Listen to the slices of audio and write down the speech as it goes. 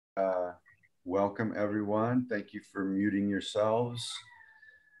welcome everyone. Thank you for muting yourselves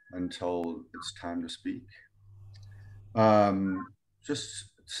until it's time to speak.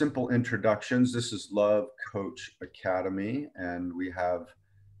 Just simple introductions. This is Love Coach Academy, and we have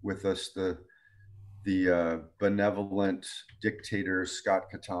with us the benevolent dictator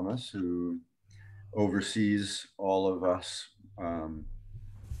Scott Katamas, who oversees all of us um,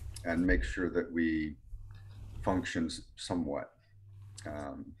 and makes sure that we function somewhat.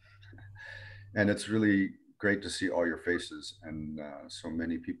 Um, and it's really great to see all your faces and so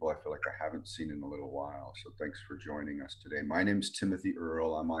many people I feel like I haven't seen in a little while. So thanks for joining us today. My name is Timothy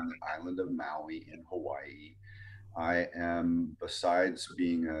Earle. I'm on the island of Maui in Hawaii. I am, besides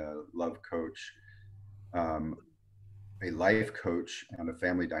being a love coach, um, a life coach and a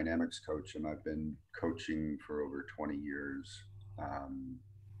family dynamics coach, and I've been coaching for over 20 years. Um,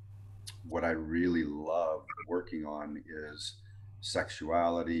 what I really love working on is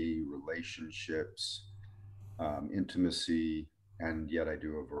sexuality, relationships, intimacy, and yet I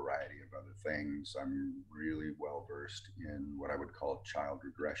do a variety of other things. I'm really well versed in what I would call child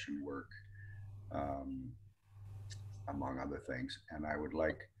regression work, um, among other things. And I would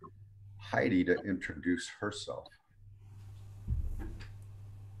like Heidi to introduce herself.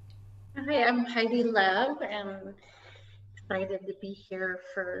 Hi, I'm Heidi Love, and excited to be here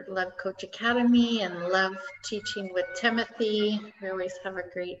for Love Coach Academy and love teaching with Timothy. We always have a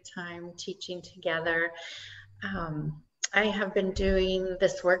great time teaching together. Um, I have been doing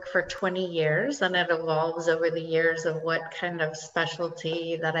this work for 20 years, and it evolves over the years of what kind of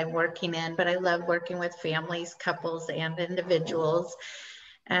specialty that I'm working in, but I love working with families, couples, and individuals.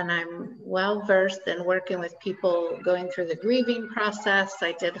 And I'm well versed in working with people going through the grieving process.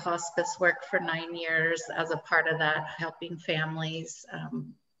 I did hospice work for 9 years as a part of that, helping families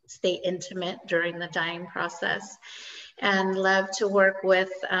stay intimate during the dying process, and love to work with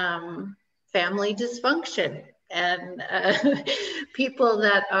family dysfunction and people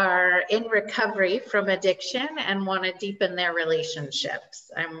that are in recovery from addiction and want to deepen their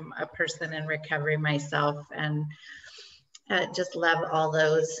relationships. I'm a person in recovery myself, and just love all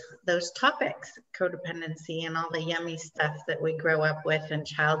those topics, codependency and all the yummy stuff that we grow up with in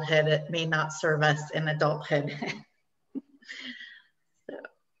childhood. It may not serve us in adulthood. So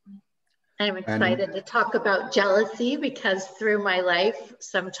I'm And excited to talk about jealousy because through my life,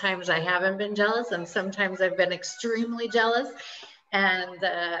 sometimes I haven't been jealous and sometimes I've been extremely jealous. And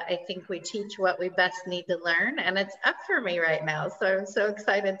I think we teach what we best need to learn, and it's up for me right now. So I'm so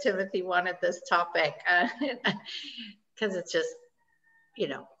excited Timothy wanted this topic because it's just,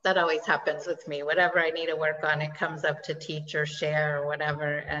 that always happens with me. Whatever I need to work on, it comes up to teach or share or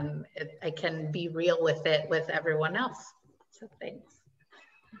whatever, and I can be real with it with everyone else. So thanks.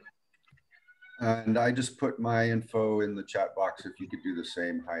 I just put my info in the chat box. If you could do the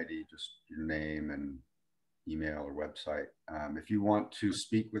same, Heidi, just your name and email or website. If you want to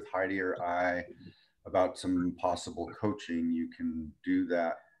speak with Heidi or I about some possible coaching, you can do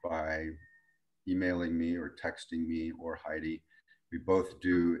that by emailing me or texting me or Heidi. We both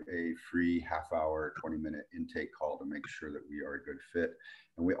do a free half hour, 20-minute intake call to make sure that we are a good fit.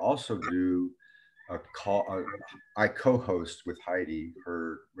 And we also do a call. I co-host with Heidi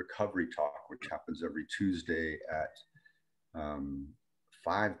her recovery talk, which happens every Tuesday at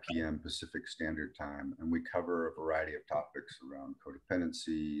 5 p.m. Pacific Standard Time, and we cover a variety of topics around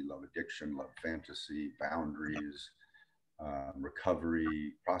codependency, love addiction, love fantasy, boundaries,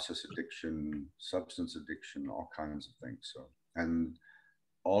 recovery, process addiction, substance addiction, all kinds of things. So, and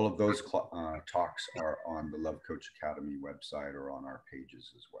all of those talks are on the Love Coach Academy website or on our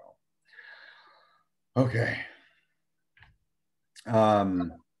pages as well. Okay.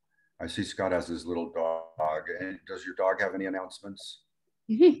 I see Scott has his little dog. And does your dog have any announcements?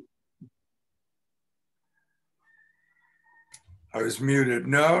 I was muted.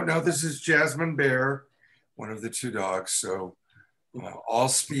 No, this is Jasmine Bear, one of the two dogs. So all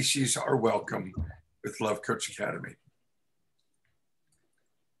species are welcome with Love Coach Academy.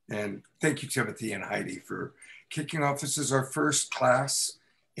 And thank you, Timothy and Heidi, for kicking off. This is our first class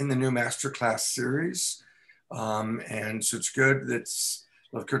in the new Masterclass series. And so it's good that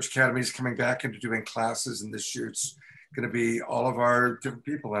Love Coach Academy is coming back into doing classes. And this year it's going to be all of our different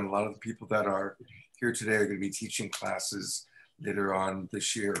people. And a lot of the people that are here today are going to be teaching classes later on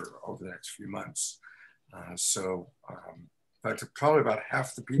this year over the next few months. In fact, probably about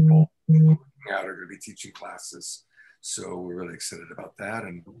half the people out are going to be teaching classes. So we're really excited about that.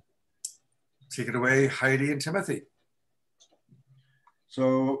 And take it away, Heidi and Timothy.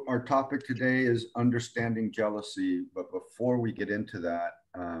 So our topic today is understanding jealousy. But before we get into that,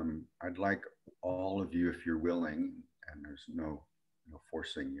 I'd like all of you, if you're willing, and there's no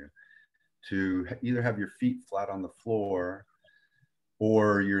forcing you to either have your feet flat on the floor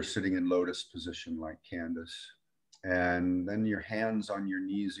or you're sitting in lotus position like Candace. And then your hands on your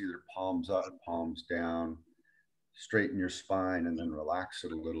knees, either palms up, palms down, straighten your spine and then relax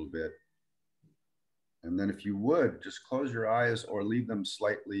it a little bit. And then if you would, just close your eyes or leave them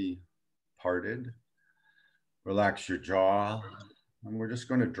slightly parted. Relax your jaw. And we're just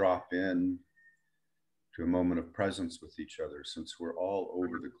going to drop in to a moment of presence with each other, since we're all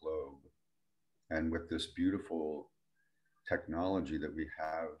over the globe. And with this beautiful technology that we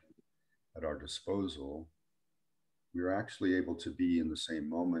have at our disposal, we're actually able to be in the same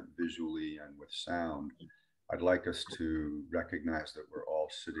moment visually and with sound. I'd like us to recognize that we're all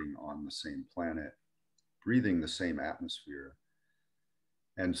sitting on the same planet, breathing the same atmosphere.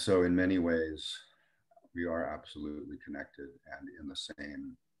 And so in many ways, we are absolutely connected and in the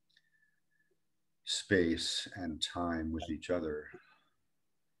same space and time with each other.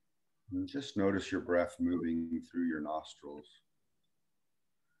 And just notice your breath moving through your nostrils.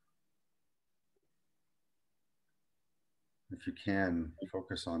 If you can,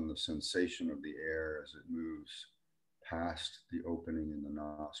 focus on the sensation of the air as it moves past the opening in the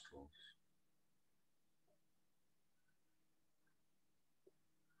nostrils.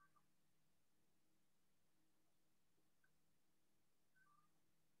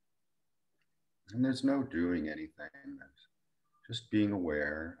 And there's no doing anything. There's just being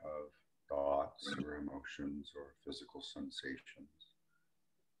aware of thoughts or emotions or physical sensations.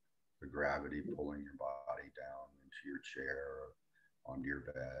 The gravity pulling your body down into your chair or onto your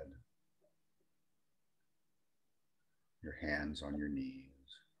bed. Your hands on your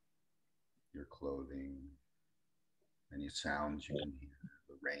knees, your clothing, any sounds you can hear,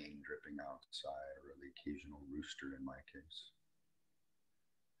 the rain dripping outside or the occasional rooster in my case.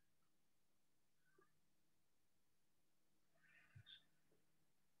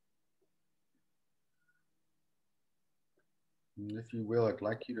 And if you will, I'd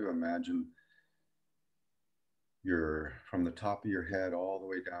like you to imagine from the top of your head all the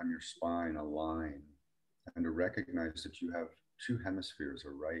way down your spine, a line, and to recognize that you have two hemispheres, a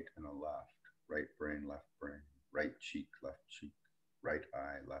right and a left, right brain, right cheek, right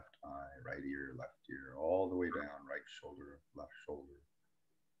eye, right ear, all the way down, right shoulder, left shoulder.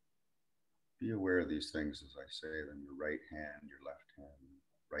 Be aware of these things as I say them. Your right hand, your left hand,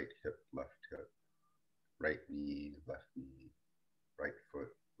 right hip, right knee, left knee, right foot,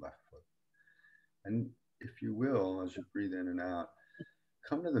 left foot. And if you will, as you breathe in and out,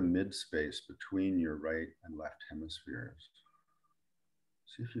 come to the mid space between your right and left hemispheres.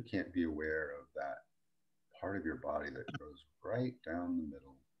 See if you can't be aware of that part of your body that goes right down the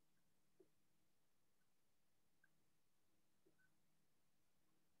middle.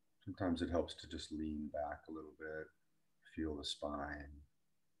 Sometimes it helps to just lean back a little bit, feel the spine.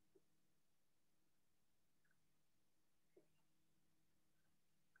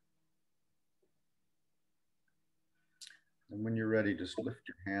 And when you're ready, just lift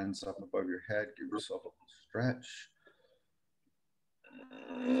your hands up above your head, give yourself a little stretch.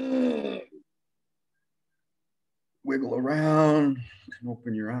 Wiggle around, and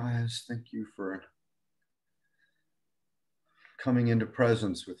open your eyes. Thank you for coming into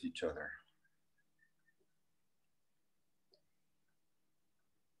presence with each other.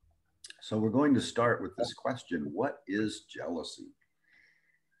 So we're going to start with this question: what is jealousy?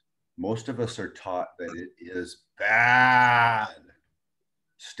 Most of us are taught that it is bad.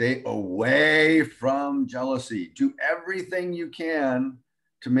 Stay away from jealousy. Do everything you can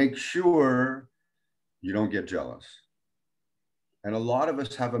to make sure you don't get jealous. And a lot of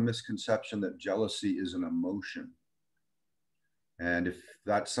us have a misconception that jealousy is an emotion. And if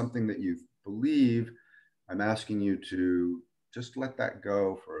that's something that you believe, I'm asking you to just let that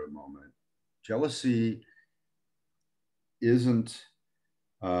go for a moment. Jealousy isn't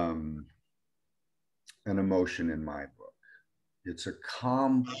an emotion in my book. It's a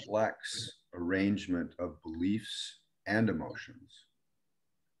complex arrangement of beliefs and emotions.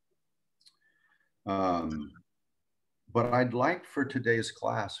 But I'd like for today's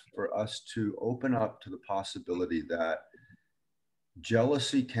class for us to open up to the possibility that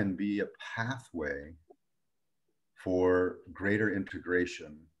jealousy can be a pathway for greater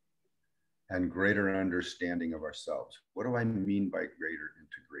integration and greater understanding of ourselves. What do I mean by greater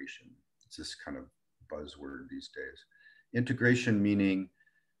integration? It's this kind of buzzword these days. Integration meaning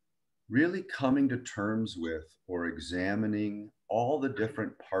really coming to terms with or examining all the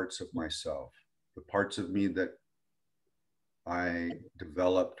different parts of myself, the parts of me that I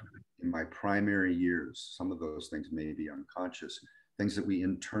developed in my primary years. Some of those things may be unconscious, things that we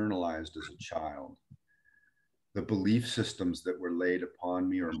internalized as a child. the belief systems that were laid upon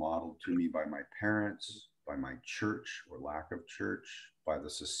me or modeled to me by my parents, by my church or lack of church, by the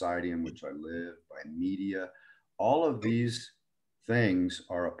society in which I live, by media. All of these things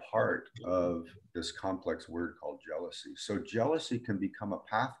are a part of this complex word called jealousy. So jealousy can become a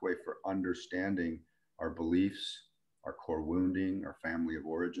pathway for understanding our beliefs, our core wounding, our family of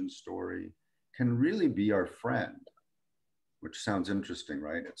origin story, can really be our friend, which sounds interesting,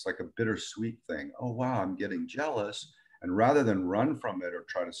 right? It's like a bittersweet thing. Oh, wow, I'm getting jealous. And rather than run from it or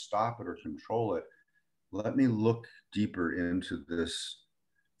try to stop it or control it, let me look deeper into this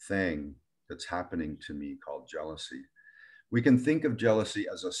thing that's happening to me called jealousy. We can think of jealousy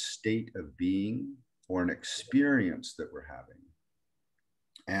as a state of being or an experience that we're having.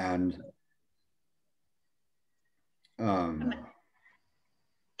 And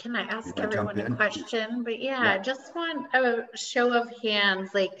can I ask everyone a question? But yeah, I just want a show of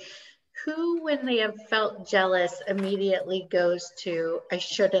hands, like who, when they have felt jealous, immediately goes to, I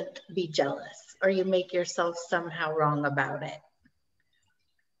shouldn't be jealous, or you make yourself somehow wrong about it.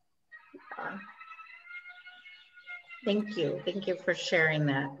 Thank you. Thank you for sharing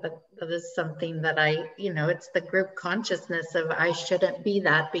that. That is something that it's the group consciousness of I shouldn't be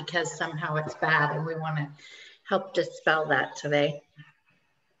that because somehow it's bad, and we want to help dispel that today.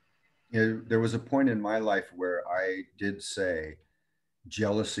 There was a point in my life where I did say,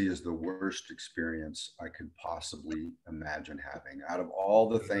 jealousy is the worst experience I could possibly imagine having. Out of all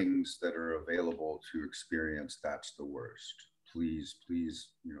the things that are available to experience, that's the worst. Please,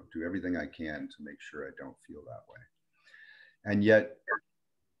 do everything I can to make sure I don't feel that way. And yet,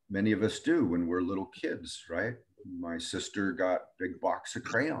 many of us do when we're little kids, right? My sister got a big box of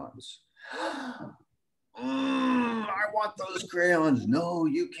crayons. I want those crayons. No,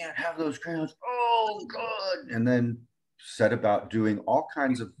 you can't have those crayons. Oh, God. And then set about doing all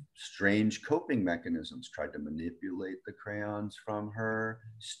kinds of strange coping mechanisms, tried to manipulate the crayons from her,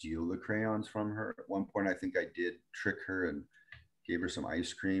 steal the crayons from her. At one point, I think I did trick her and gave her some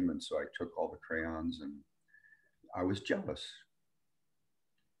ice cream. And so I took all the crayons and I was jealous.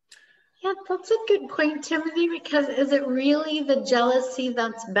 Yeah, that's a good point, Timothy, because is it really the jealousy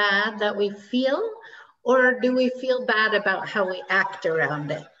that's bad that we feel, or do we feel bad about how we act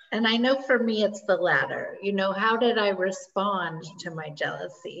around it? And I know for me, it's the latter. How did I respond to my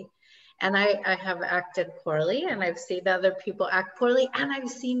jealousy? And I have acted poorly, and I've seen other people act poorly, and I've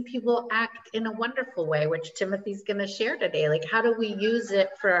seen people act in a wonderful way, which Timothy's going to share today. Like, how do we use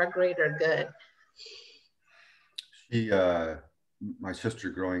it for our greater good? My sister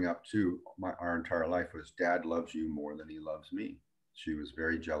growing up too, our entire life was, Dad loves you more than he loves me. She was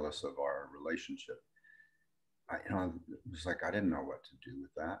very jealous of our relationship. It was like, I didn't know what to do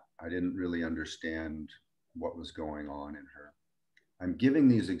with that. I didn't really understand what was going on in her. I'm giving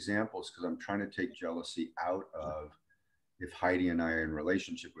these examples because I'm trying to take jealousy out of, if Heidi and I are in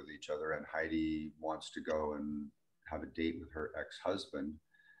relationship with each other and Heidi wants to go and have a date with her ex-husband,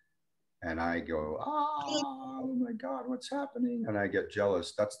 and I go, oh my God, what's happening? And I get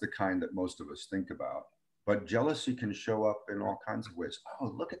jealous. That's the kind that most of us think about. But jealousy can show up in all kinds of ways.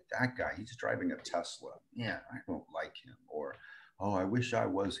 Oh, look at that guy. He's driving a Tesla. Yeah, I don't like him. Or, oh, I wish I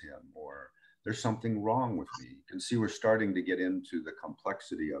was him. Or there's something wrong with me. You can see we're starting to get into the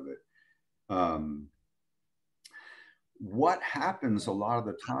complexity of it. What happens a lot of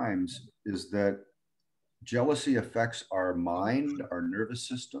the times is that jealousy affects our mind, our nervous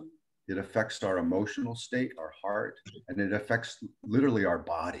system. It affects our emotional state, our heart, and it affects literally our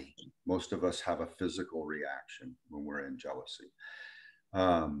body. Most of us have a physical reaction when we're in jealousy.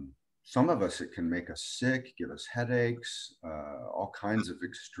 Some of us, it can make us sick, give us headaches, all kinds of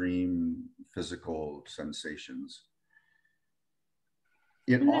extreme physical sensations.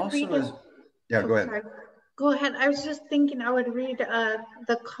 It also is, yeah, go ahead. Sorry. Go ahead. I was just thinking I would read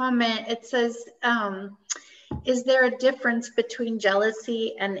the comment. It says, is there a difference between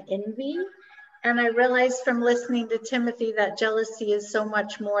jealousy and envy? And I realized from listening to Timothy that jealousy is so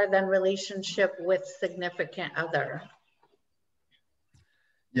much more than relationship with significant other.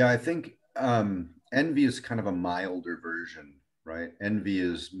 Yeah, I think envy is kind of a milder version, right? Envy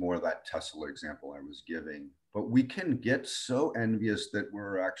is more that Tesla example I was giving, but we can get so envious that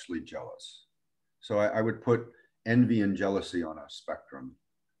we're actually jealous. So I would put envy and jealousy on a spectrum.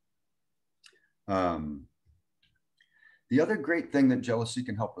 The other great thing that jealousy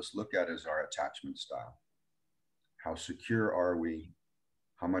can help us look at is our attachment style. How secure are we?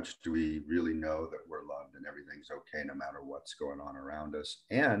 How much do we really know that we're loved and everything's okay no matter what's going on around us?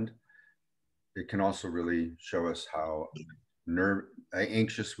 And it can also really show us how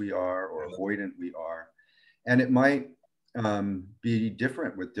anxious we are or avoidant we are. And it might be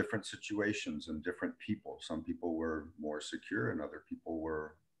different with different situations and different people. Some people were more secure and other people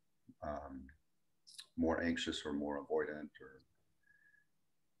were more anxious or more avoidant.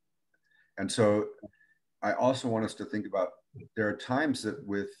 And so I also want us to think about, there are times that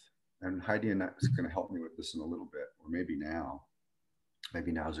and Heidi and I is going to help me with this in a little bit, or maybe now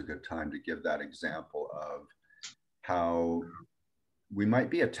is a good time to give that example of how we might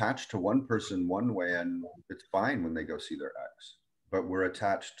be attached to one person one way and it's fine when they go see their ex, but we're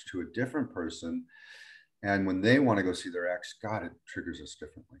attached to a different person. And when they want to go see their ex, God, it triggers us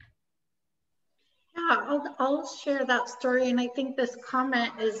differently. Yeah, I'll share that story. And I think this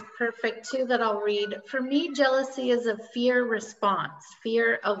comment is perfect too, that I'll read. For me, jealousy is a fear response,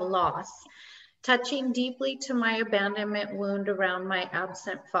 fear of loss, touching deeply to my abandonment wound around my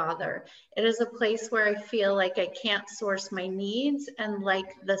absent father. It is a place where I feel like I can't source my needs and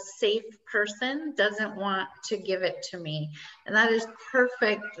like the safe person doesn't want to give it to me. And that is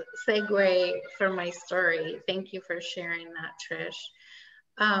perfect segue for my story. Thank you for sharing that, Trish.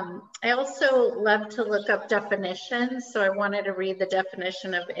 I also love to look up definitions, so I wanted to read the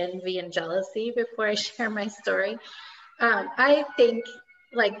definition of envy and jealousy before I share my story. I think,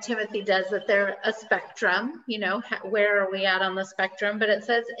 like Timothy does, that they're a spectrum, you know, where are we at on the spectrum? But it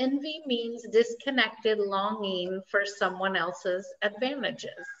says envy means disconnected longing for someone else's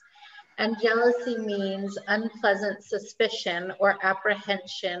advantages. And jealousy means unpleasant suspicion or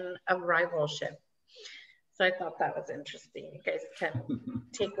apprehension of rivalship. So I thought that was interesting. You guys can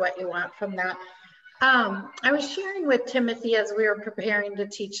take what you want from that. I was sharing with Timothy as we were preparing to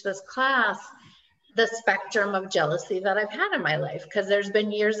teach this class, the spectrum of jealousy that I've had in my life, because there's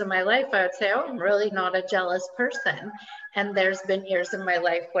been years in my life I would say, oh, I'm really not a jealous person. And there's been years in my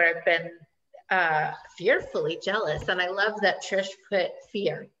life where I've been fearfully jealous. And I love that Trish put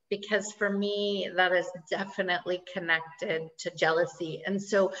fear, because for me, that is definitely connected to jealousy. And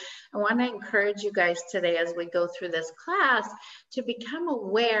so I want to encourage you guys today, as we go through this class, to become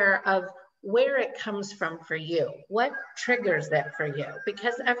aware of where it comes from for you, what triggers it for you,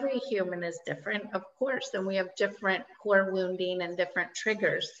 because every human is different, of course, and we have different core wounding and different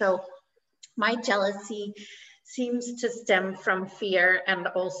triggers. So my jealousy seems to stem from fear and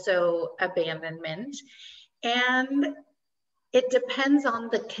also abandonment. And it depends on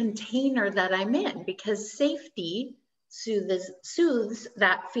the container that I'm in, because safety soothes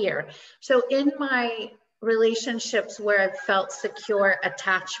that fear. So in my relationships where I've felt secure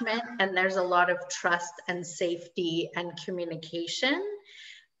attachment and there's a lot of trust and safety and communication,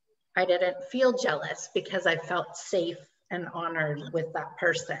 I didn't feel jealous because I felt safe and honored with that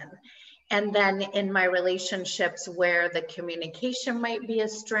person. And then in my relationships where the communication might be a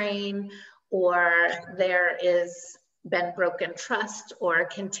strain, or there is been broken trust, or a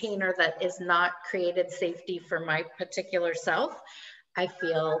container that is not created safety for my particular self, I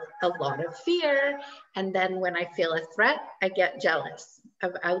feel a lot of fear. And then when I feel a threat, I get jealous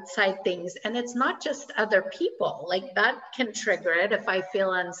of outside things. And it's not just other people, like that can trigger it. If I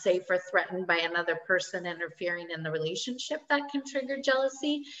feel unsafe or threatened by another person interfering in the relationship, that can trigger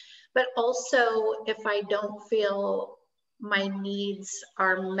jealousy. But also if I don't feel my needs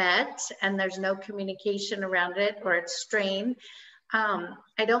are met and there's no communication around it, or it's strained,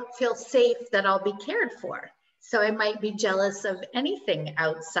 I don't feel safe that I'll be cared for. So I might be jealous of anything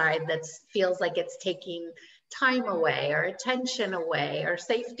outside that feels like it's taking time away or attention away or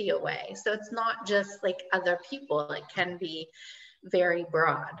safety away. So it's not just like other people, it can be very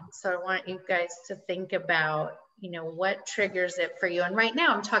broad. So I want you guys to think about, you know, what triggers it for you. And right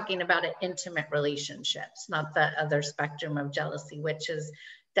now I'm talking about an intimate relationships, not the other spectrum of jealousy, which is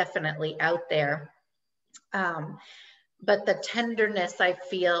definitely out there. But the tenderness I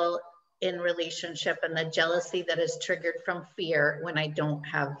feel in relationship and the jealousy that is triggered from fear when I don't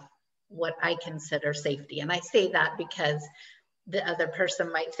have what I consider safety. And I say that because the other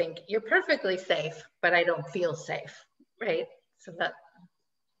person might think you're perfectly safe, but I don't feel safe, right? So that.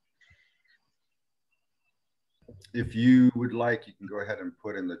 If you would like, you can go ahead and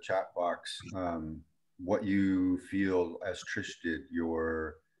put in the chat box what you feel, as Trish did,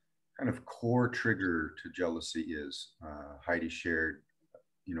 your kind of core trigger to jealousy is. Heidi shared,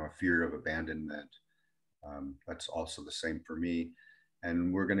 you know, a fear of abandonment. That's also the same for me.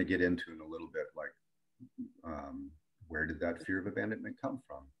 And we're going to get into in a little bit, like, where did that fear of abandonment come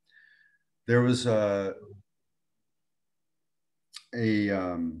from? There was a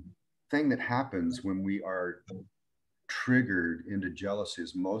thing that happens when we are triggered into jealousy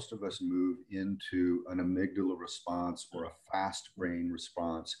is most of us move into an amygdala response or a fast brain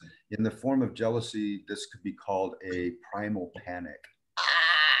response. In the form of jealousy, this could be called a primal panic.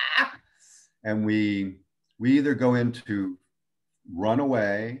 And we we either go into run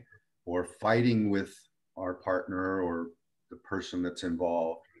away or fighting with our partner or the person that's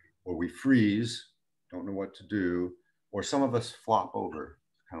involved, or we freeze, don't know what to do, or some of us flop over,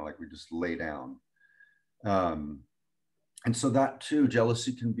 kind of like we just lay down. And so that too,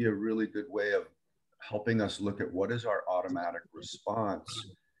 jealousy can be a really good way of helping us look at what is our automatic response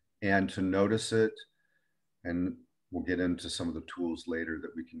and to notice it. And we'll get into some of the tools later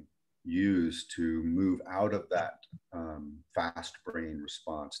that we can use to move out of that fast brain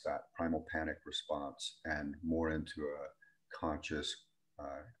response, that primal panic response, and more into a conscious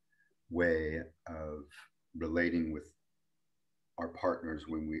way of relating with our partners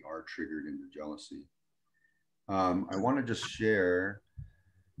when we are triggered into jealousy. I want to just share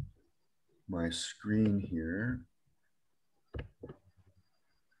my screen here.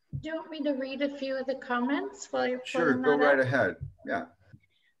 Do you want me to read a few of the comments while you're Sure, go right ahead. Yeah.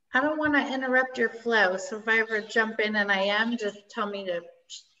 I don't want to interrupt your flow, so if I ever jump in and I am, just tell me to.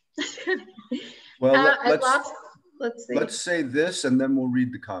 Well, let's see. Let's say this and then we'll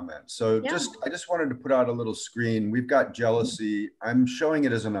read the comments. So yeah. I just wanted to put out a little screen. We've got jealousy. I'm showing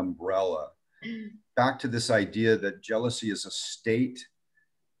it as an umbrella. Back to this idea that jealousy is a state.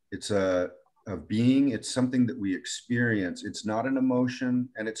 It's a being. It's something that we experience. It's not an emotion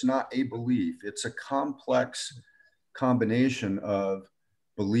and it's not a belief. It's a complex combination of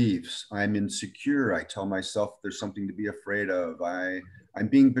beliefs. I'm insecure. I tell myself there's something to be afraid of. I'm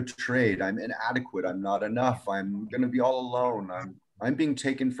being betrayed. I'm inadequate. I'm not enough. I'm going to be all alone. I'm being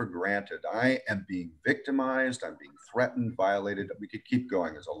taken for granted. I am being victimized. I'm being threatened, violated. We could keep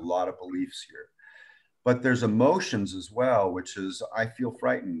going. There's a lot of beliefs here. But there's emotions as well, which is I feel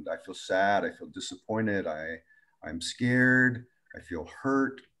frightened. I feel sad. I feel disappointed. I'm scared. I feel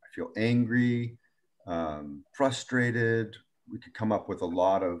hurt. I feel angry, frustrated. We could come up with a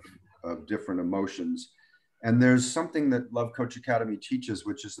lot of different emotions. And there's something that Love Coach Academy teaches,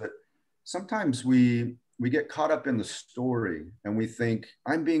 which is that sometimes we get caught up in the story and we think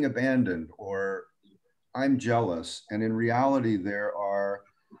I'm being abandoned or I'm jealous. And in reality, there are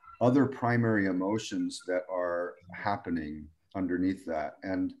other primary emotions that are happening underneath that.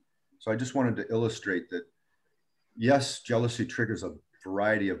 And so I just wanted to illustrate that, yes, jealousy triggers a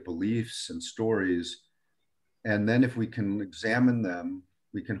variety of beliefs and stories. And then if we can examine them,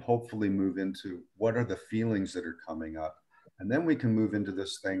 we can hopefully move into what are the feelings that are coming up. And then we can move into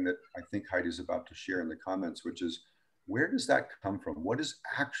this thing that I think Heidi's about to share in the comments, which is, where does that come from? What is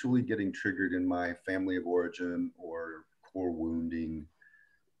actually getting triggered in my family of origin or core wounding?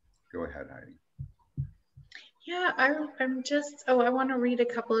 Go ahead, Heidi. Yeah, I'm just, I want to read a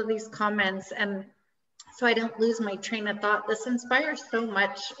couple of these comments and so I don't lose my train of thought. This inspires so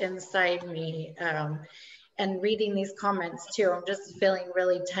much inside me. And reading these comments too, I'm just feeling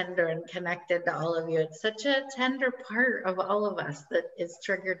really tender and connected to all of you. It's such a tender part of all of us that is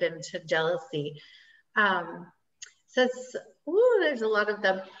triggered into jealousy. Says, ooh, there's a lot of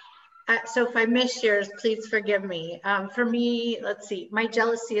them. So if I miss yours, please forgive me. For me, let's see, my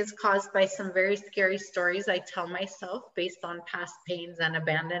jealousy is caused by some very scary stories I tell myself based on past pains and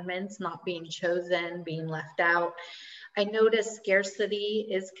abandonments, not being chosen, being left out. I notice scarcity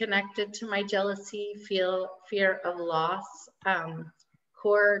is connected to my jealousy, fear of loss,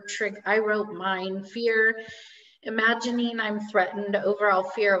 core trigger. I wrote mine, fear, imagining I'm threatened, overall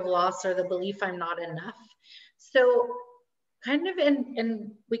fear of loss, or the belief I'm not enough. So kind of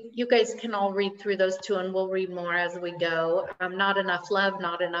you guys can all read through those two and we'll read more as we go. Not enough love,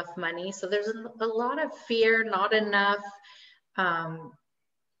 not enough money. So there's a lot of fear, not enough.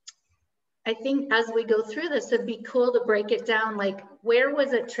 I think as we go through this, it'd be cool to break it down, like where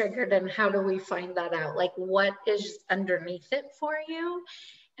was it triggered and how do we find that out? Like what is underneath it for you?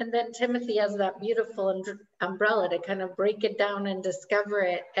 And then Timothy has that beautiful umbrella to kind of break it down and discover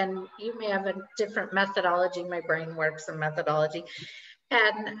it. And you may have a different methodology. My brain works in methodology.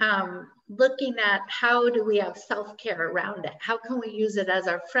 And looking at how do we have self-care around it? How can we use it as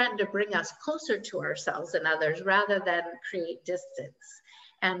our friend to bring us closer to ourselves and others rather than create distance?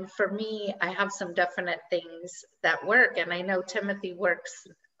 And for me, I have some definite things that work. And I know Timothy works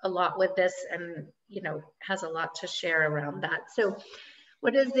a lot with this and, you know, has a lot to share around that. So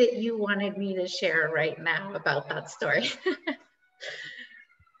what is it you wanted me to share right now about that story?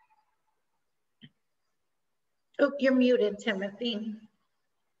 Oh, you're muted, Timothy.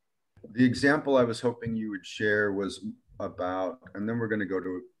 The example I was hoping you would share was about, and then we're going to go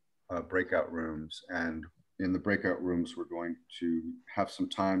to breakout rooms. And in the breakout rooms, we're going to have some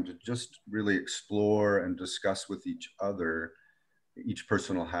time to just really explore and discuss with each other. Each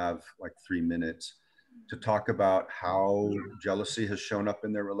person will have like 3 minutes to talk about how jealousy has shown up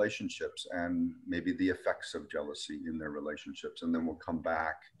in their relationships and maybe the effects of jealousy in their relationships. And then we'll come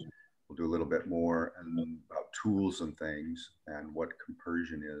back, we'll do a little bit more and about tools and things and what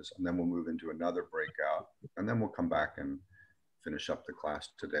compersion is. And then we'll move into another breakout, and then we'll come back and finish up the class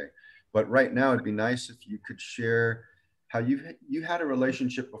today. But right now, it'd be nice if you could share how you had a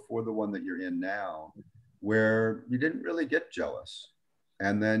relationship before the one that you're in now where you didn't really get jealous.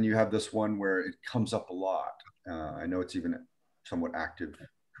 And then you have this one where it comes up a lot. I know it's even somewhat active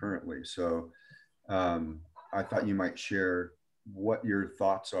currently. So I thought you might share what your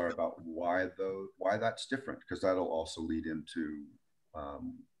thoughts are about why that's different, because that'll also lead into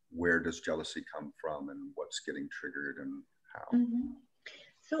where does jealousy come from and what's getting triggered and how. Mm-hmm.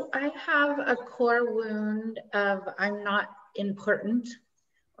 So I have a core wound of I'm not important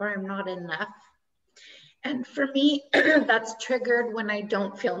or I'm not enough. And for me, that's triggered when I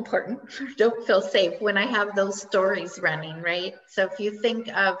don't feel important, don't feel safe, when I have those stories running, right? So if you think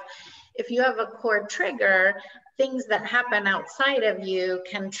of, if you have a core trigger, things that happen outside of you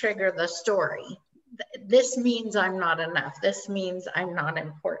can trigger the story. This means I'm not enough. This means I'm not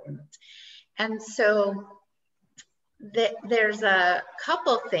important. And so there's a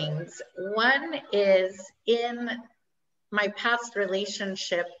couple things. One is in my past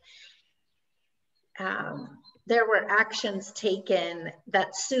relationship, there were actions taken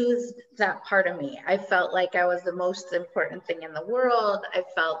that soothed that part of me. I felt like I was the most important thing in the world. I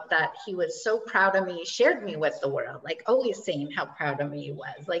felt that he was so proud of me, shared me with the world, like always saying how proud of me he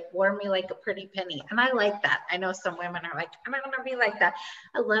was, like wore me like a pretty penny. And I like that. I know some women are like, I don't want to be like that.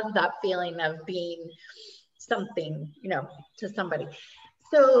 I love that feeling of being something, you know, to somebody.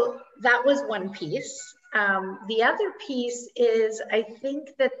 So that was one piece. The other piece is, I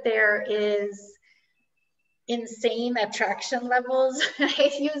think that there is insane attraction levels.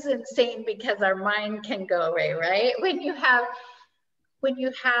 I use insane because our mind can go away, right? When you have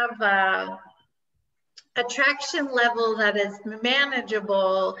attraction level that is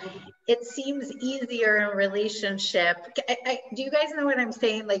manageable, it seems easier in relationship. Do you guys know what I'm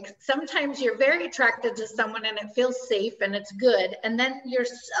saying? Like sometimes you're very attracted to someone and it feels safe and it's good, and then you're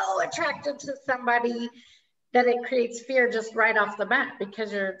so attracted to somebody that it creates fear just right off the bat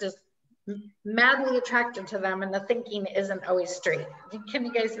because you're just madly attracted to them and the thinking isn't always straight. Can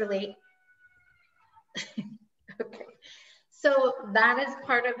you guys relate? Okay. So that is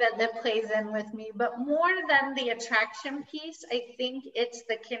part of it that plays in with me, but more than the attraction piece, I think it's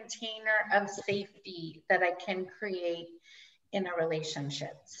the container of safety that I can create in a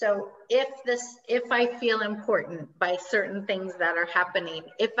relationship. So if I feel important by certain things that are happening,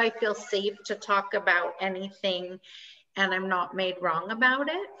 if I feel safe to talk about anything and I'm not made wrong about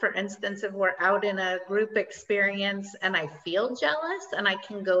it. For instance, if we're out in a group experience and I feel jealous and I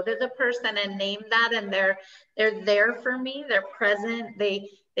can go to the person and name that, and they're there for me, they're present, they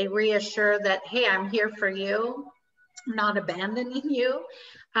reassure that, hey, I'm here for you, I'm not abandoning you,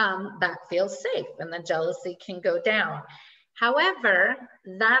 that feels safe and the jealousy can go down. However,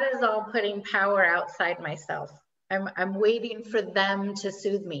 that is all putting power outside myself. I'm waiting for them to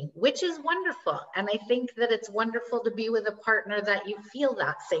soothe me, which is wonderful. And I think that it's wonderful to be with a partner that you feel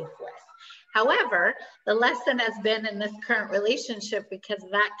that safe with. However, the lesson has been in this current relationship, because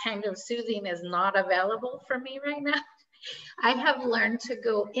that kind of soothing is not available for me right now, I have learned to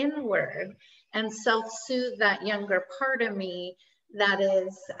go inward and self-soothe that younger part of me that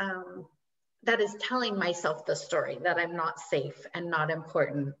is telling myself the story that I'm not safe and not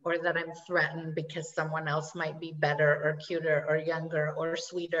important, or that I'm threatened because someone else might be better or cuter or younger or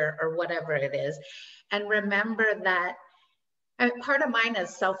sweeter or whatever it is. And remember that part of mine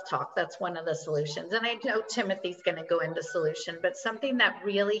is self-talk. That's one of the solutions. And I know Timothy's going to go into solution, but something that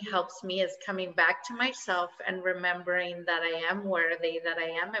really helps me is coming back to myself and remembering that I am worthy, that I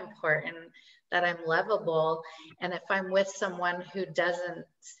am important, that I'm lovable. And if I'm with someone who doesn't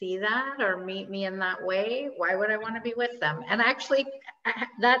see that or meet me in that way, why would I want to be with them? And actually,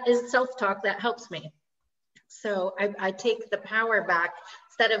 that is self-talk that helps me. So I take the power back.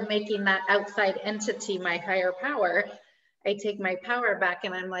 Instead of making that outside entity my higher power, I take my power back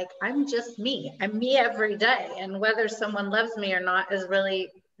and I'm like, I'm just me. I'm me every day. And whether someone loves me or not is really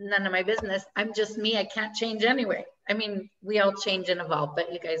none of my business. I'm just me. I can't change anyway. I mean, we all change and evolve,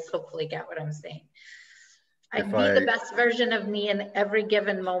 but you guys hopefully get what I'm saying. I be the best version of me in every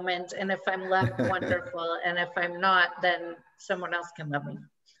given moment. And if I'm loved, wonderful. And if I'm not, then someone else can love me.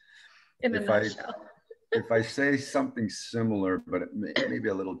 In a nutshell. If I say something similar, but it may be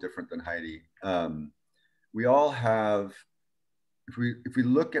a little different than Heidi, we all have if we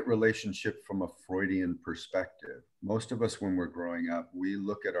look at relationship from a Freudian perspective, most of us when we're growing up, we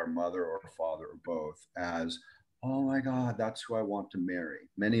look at our mother or father or both as, oh my God, that's who I want to marry.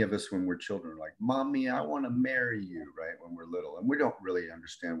 Many of us when we're children are like, Mommy, I want to marry you, right? When we're little. And we don't really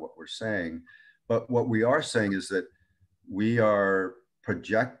understand what we're saying. But what we are saying is that we are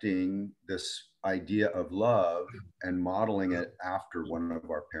projecting this idea of love and modeling it after one of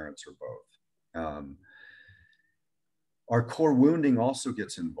our parents or both. Our core wounding also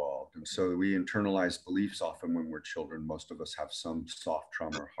gets involved. And so we internalize beliefs often when we're children. Most of us have some soft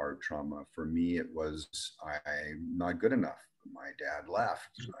trauma or hard trauma. For me, it was, I'm not good enough. My dad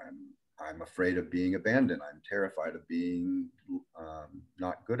left. I'm afraid of being abandoned. I'm terrified of being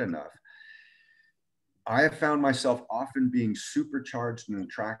not good enough. I have found myself often being supercharged and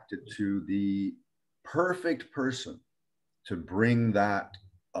attracted to the perfect person to bring that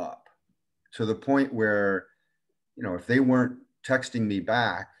up, to the point where, you know, if they weren't texting me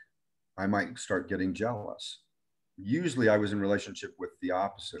back, I might start getting jealous. Usually I was in relationship with the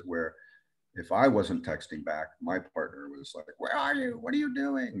opposite, where if I wasn't texting back, my partner was like, where are you? What are you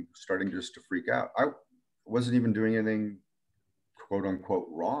doing? Starting just to freak out. I wasn't even doing anything quote unquote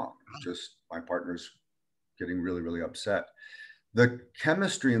wrong. Just my partner's getting really, really upset. The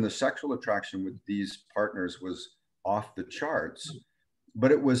chemistry and the sexual attraction with these partners was off the charts,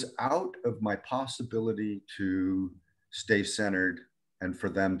 but it was out of my possibility to stay centered and for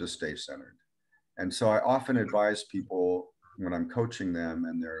them to stay centered. And so I often advise people when I'm coaching them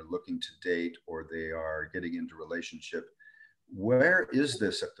and they're looking to date or they are getting into relationship, where is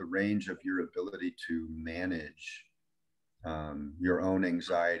this at the range of your ability to manage your own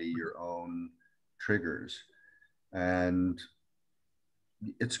anxiety, your own triggers? And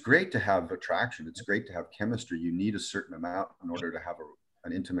it's great to have attraction. It's great to have chemistry. You need a certain amount in order to have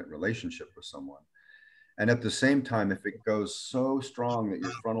an intimate relationship with someone. And at the same time, if it goes so strong that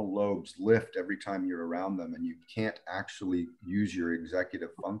your frontal lobes lift every time you're around them and you can't actually use your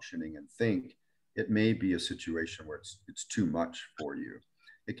executive functioning and think, it may be a situation where it's too much for you.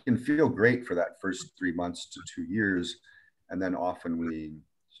 It can feel great for that first 3 months to 2 years. And then often we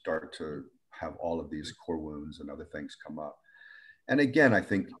start to have all of these core wounds and other things come up. And again, I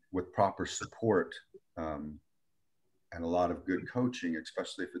think with proper support and a lot of good coaching,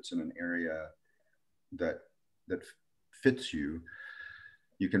 especially if it's in an area that fits you,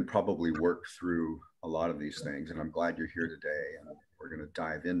 you can probably work through a lot of these things. And I'm glad you're here today. And we're going to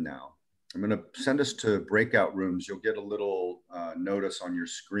dive in now. I'm going to send us to breakout rooms. You'll get a little notice on your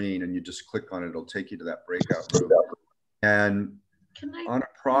screen, and you just click on it. It'll take you to that breakout room. And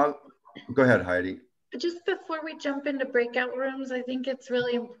go ahead, Heidi. Just before we jump into breakout rooms, I think it's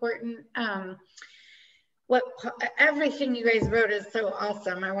really important. Everything you guys wrote is so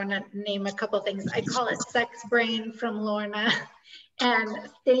awesome. I want to name a couple things. I call it sex brain from Lorna. And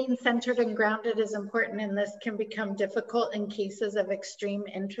staying centered and grounded is important, and this can become difficult in cases of extreme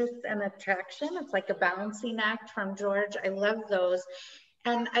interest and attraction. It's like a balancing act from George. I love those.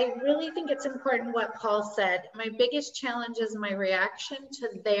 And I really think it's important what Paul said. My biggest challenge is my reaction to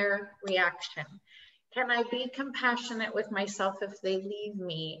their reaction. Can I be compassionate with myself if they leave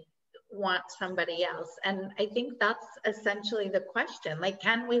me, want somebody else? And I think that's essentially the question. Like,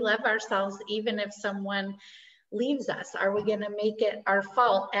 can we love ourselves even if someone leaves us? Are we going to make it our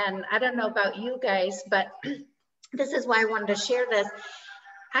fault? And I don't know about you guys, but this is why I wanted to share this.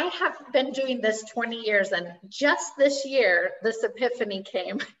 I have been doing this 20 years, and just this year, this epiphany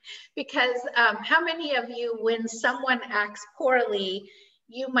came because how many of you, when someone acts poorly,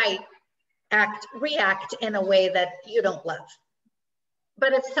 you might react in a way that you don't love?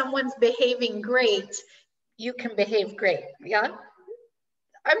 But if someone's behaving great, you can behave great. Yeah.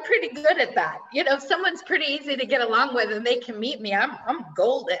 I'm pretty good at that. You know, if someone's pretty easy to get along with and they can meet me, I'm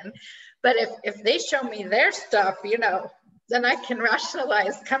golden. But if they show me their stuff, you know, then I can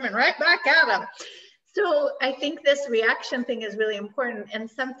rationalize coming right back at them. So I think this reaction thing is really important, and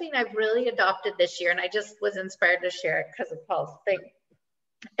something I've really adopted this year, and I just was inspired to share it because of Paul's thing,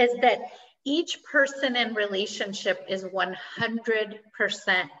 is that each person in relationship is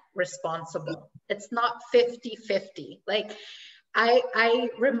 100% responsible. It's not 50-50. Like, I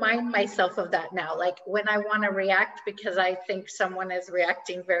remind myself of that now. Like, when I want to react because I think someone is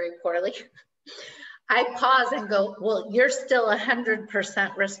reacting very poorly, I pause and go, well, you're still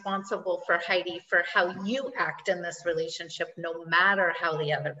 100% responsible for Heidi, for how you act in this relationship, no matter how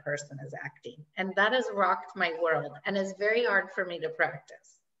the other person is acting. And that has rocked my world and is very hard for me to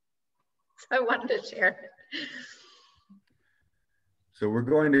practice. So I wanted to share it. So we're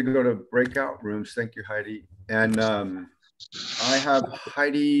going to go to breakout rooms. Thank you, Heidi. And I have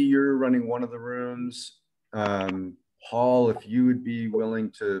Heidi, you're running one of the rooms. Paul, if you would be willing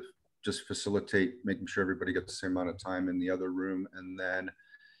to just facilitate making sure everybody gets the same amount of time in the other room. And then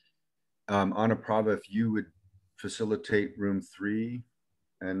Anna Prava, if you would facilitate room 3.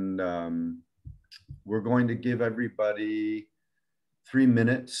 And we're going to give everybody 3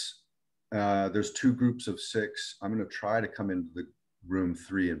 minutes. There's 2 groups of 6. I'm going to try to come into the room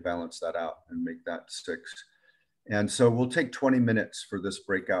 3 and balance that out and make that 6. And so we'll take 20 minutes for this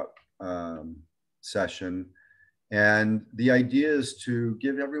breakout session. And the idea is to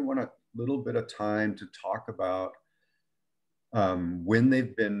give everyone a little bit of time to talk about when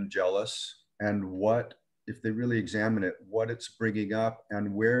they've been jealous and what, if they really examine it, what it's bringing up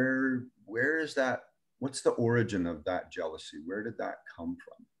and where is that, what's the origin of that jealousy? Where did that come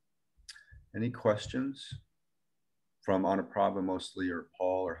from? Any questions from Anna Prava mostly, or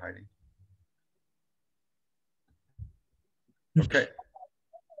Paul or Heidi? Okay.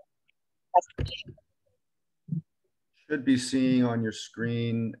 Should be seeing on your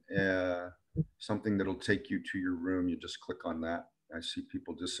screen something that'll take you to your room. You just click on that. I see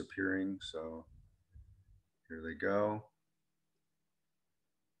people disappearing, so here they go.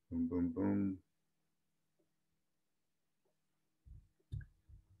 Boom, boom, boom.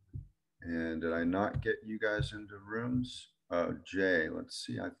 And did I not get you guys into rooms? Jay, let's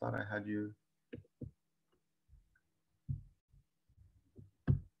see. I thought I had you.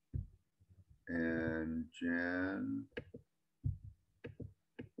 And Jan.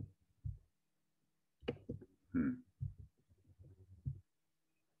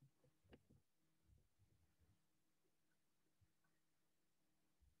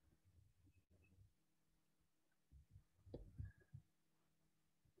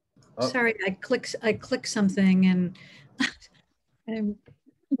 Oh. Sorry, I clicked something and let's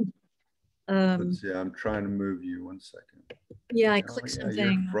see, I'm trying to move you 1 second. Yeah, I clicked something.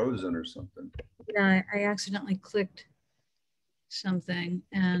 You're frozen or something. Yeah, I accidentally clicked something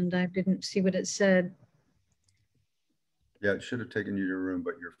and I didn't see what it said. Yeah, it should have taken you to your room,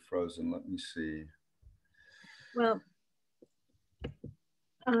 but you're frozen. Let me see. Well,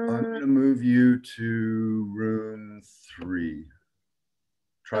 I'm going to move you to room 3.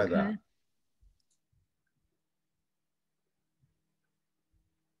 Try that.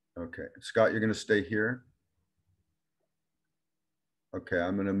 Okay, Scott, you're going to stay here. Okay,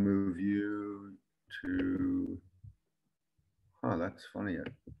 I'm going to move you to, that's funny.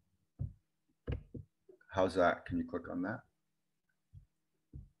 How's that? Can you click on that?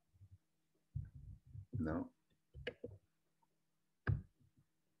 No.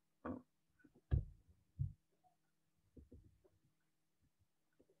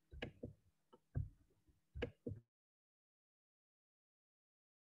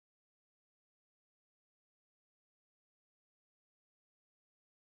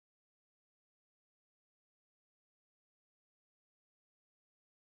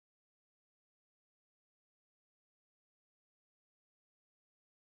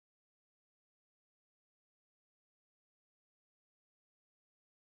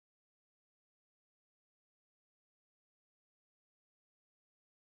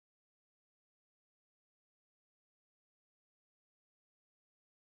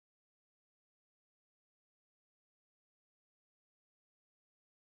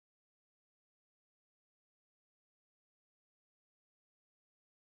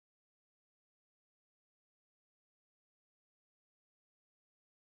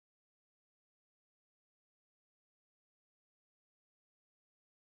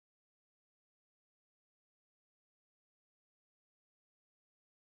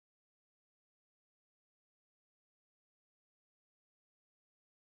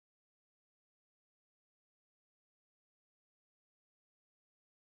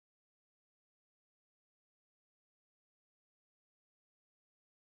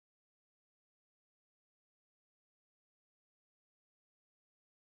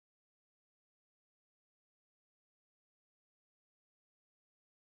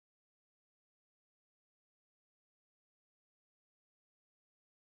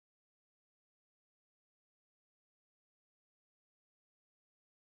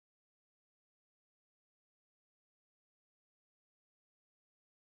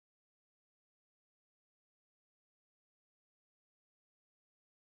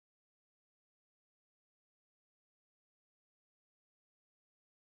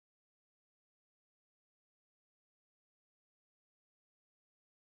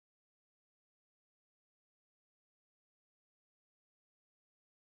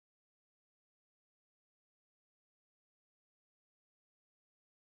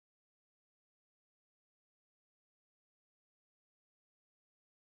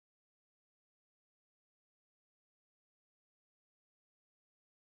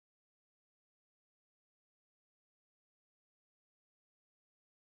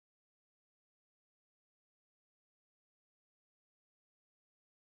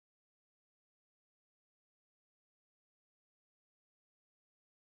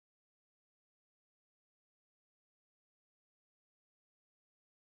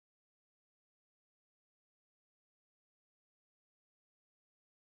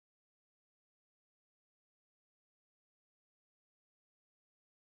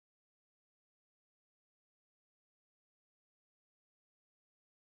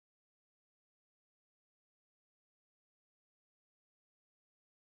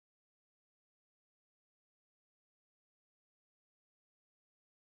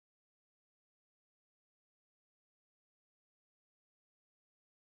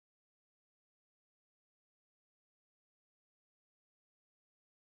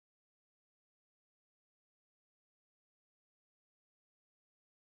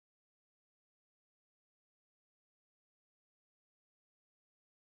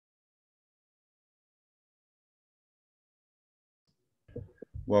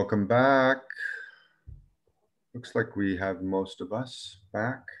 Welcome back. Looks like we have most of us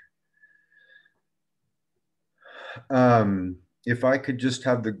back. If I could just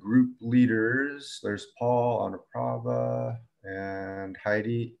have the group leaders, there's Paul, Anaprava, and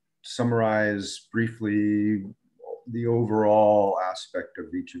Heidi, summarize briefly the overall aspect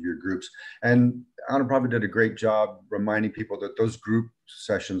of each of your groups. And Anaprava did a great job reminding people that those group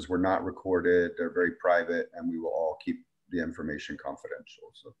sessions were not recorded, they're very private, and we will all keep the information confidential.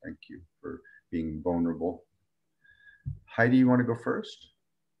 So thank you for being vulnerable. Heidi, you want to go first?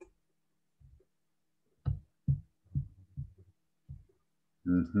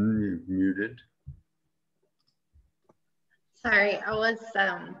 You're muted. Sorry, I was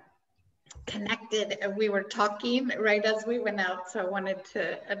connected. We were talking right as we went out, so I wanted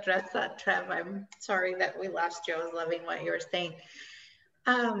to address that, Trev. I'm sorry that we lost you. I was loving what you were saying.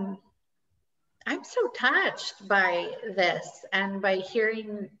 I'm so touched by this and by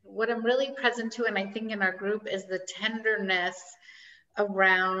hearing what I'm really present to, and I think in our group, is the tenderness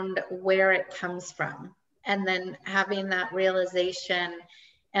around where it comes from, and then having that realization.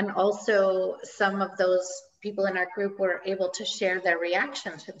 And also some of those people in our group were able to share their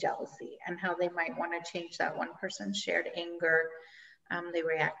reaction to jealousy and how they might want to change that. One person shared anger. They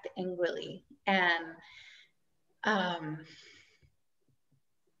react angrily.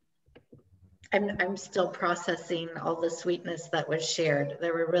 And I'm still processing all the sweetness that was shared.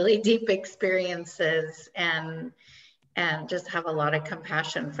 There were really deep experiences, and just have a lot of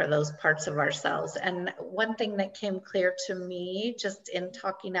compassion for those parts of ourselves. And one thing that came clear to me just in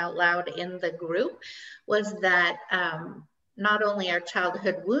talking out loud in the group was that not only our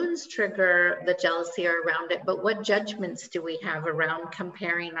childhood wounds trigger the jealousy around it, but what judgments do we have around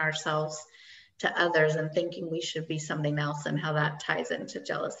comparing ourselves to others and thinking we should be something else, and how that ties into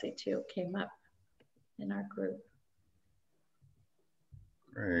jealousy too came up in our group.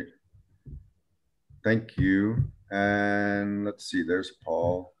 Great. Thank you. And let's see, there's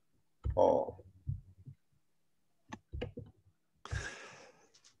Paul. Paul.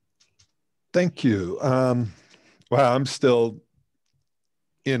 Thank you. Wow, I'm still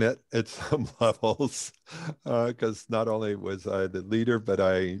in it at some levels, because not only was I the leader, but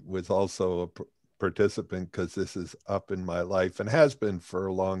I was also a participant, because this is up in my life and has been for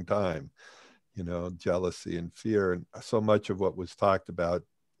a long time, you know, jealousy and fear. And so much of what was talked about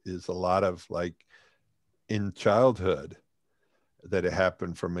is a lot of like in childhood, that it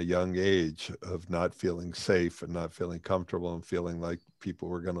happened from a young age of not feeling safe and not feeling comfortable and feeling like people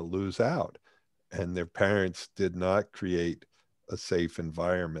were going to lose out. And their parents did not create a safe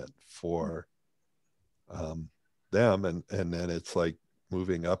environment for them. And then it's like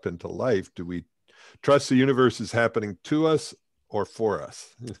moving up into life. Do we trust the universe is happening to us or for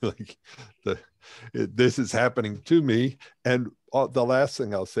us? Like this is happening to me. And the last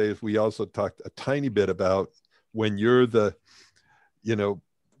thing I'll say is we also talked a tiny bit about when you're the, you know,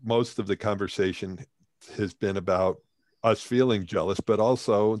 most of the conversation has been about us feeling jealous, but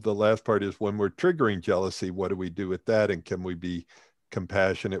also the last part is when we're triggering jealousy, what do we do with that? And can we be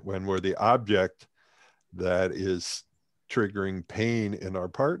compassionate when we're the object that is triggering pain in our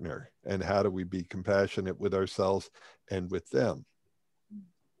partner? And how do we be compassionate with ourselves and with them?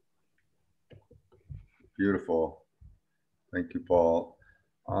 Beautiful. Thank you, Paul.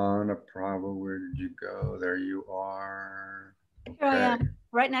 Anaprava, where did you go? There you are. Okay. Here I am,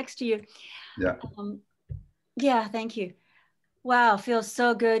 right next to you. Yeah. Yeah, thank you. Wow, feels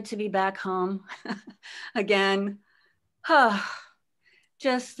so good to be back home again.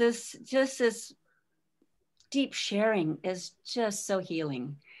 Just this deep sharing is just so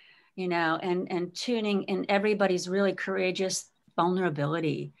healing, you know, and tuning in everybody's really courageous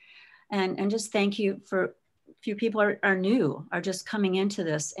vulnerability. And just thank you for a few people are new, are just coming into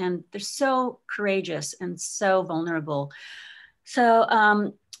this, and they're so courageous and so vulnerable.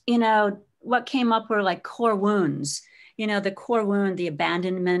 So, you know, what came up were like core wounds, you know, the core wound, the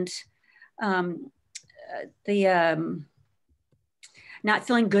abandonment, the not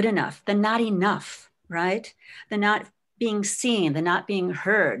feeling good enough, the not enough, right? The not being seen, the not being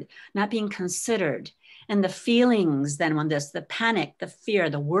heard, not being considered. And the feelings then when the panic, the fear,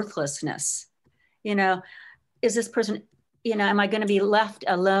 the worthlessness, you know, is this person, you know, am I going to be left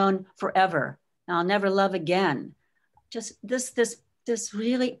alone forever? I'll never love again. Just this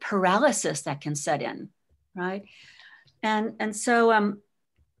really paralysis that can set in, right? And so,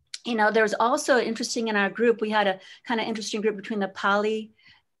 you know, there's also interesting in our group, we had a kind of interesting group between the poly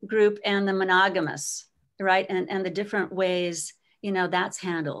group and the monogamous, right? And the different ways, you know, that's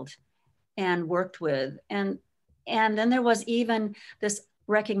handled and worked with. And then there was even this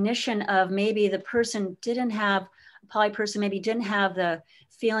recognition of maybe the person didn't have, a poly person maybe didn't have the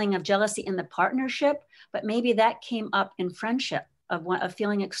feeling of jealousy in the partnership, but maybe that came up in friendship of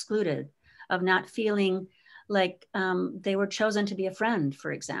feeling excluded, of not feeling like they were chosen to be a friend,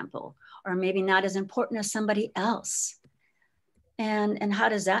 for example, or maybe not as important as somebody else. And how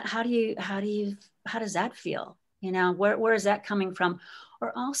does that feel? You know, where is that coming from?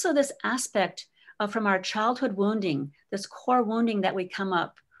 Or also this aspect of from our childhood wounding, this core wounding that we come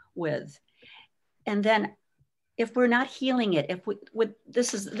up with. And then if we're not healing it,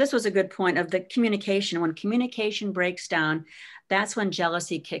 this was a good point of the communication. When communication breaks down, that's when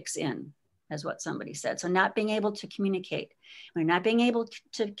jealousy kicks in, as what somebody said. So not being able to communicate. When you're not being able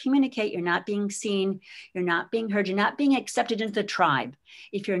to communicate, you're not being seen, you're not being heard, you're not being accepted into the tribe.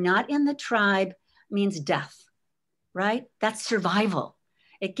 If you're not in the tribe, means death, right? That's survival.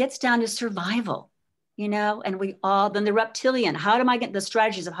 It gets down to survival, you know, and then the reptilian, the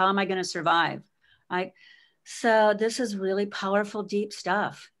strategies of how am I going to survive, right? So this is really powerful, deep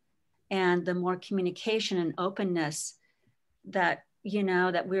stuff. And the more communication and openness that, you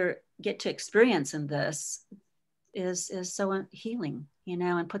know, that we get to experience in this is so healing, you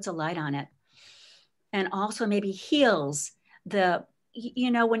know, and puts a light on it. And also maybe heals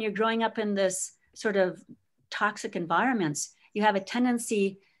you know, when you're growing up in this sort of toxic environments, you have a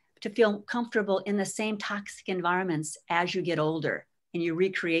tendency to feel comfortable in the same toxic environments as you get older, and you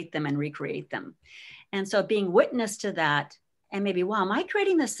recreate them. And so being witness to that, and maybe, wow, am I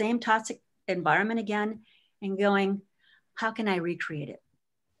creating the same toxic environment again? And going, how can I recreate it?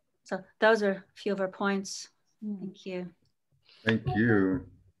 So those are a few of our points. Thank you. Thank you.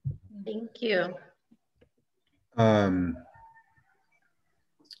 Thank you.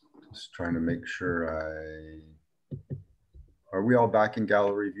 Just trying to make sure are we all back in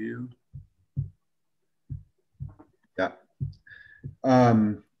gallery view? Yeah.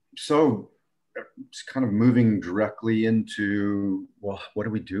 So it's kind of moving directly into, well, what do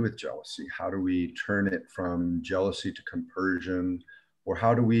we do with jealousy? How do we turn it from jealousy to compersion? Or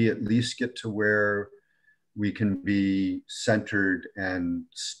how do we at least get to where we can be centered and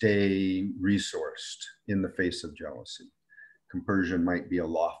stay resourced in the face of jealousy? Compersion might be a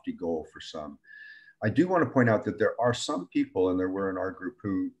lofty goal for some. I do want to point out that there are some people, and there were in our group,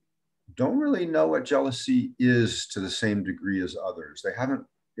 who don't really know what jealousy is to the same degree as others. They haven't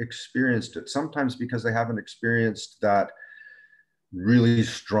experienced it, sometimes because they haven't experienced that really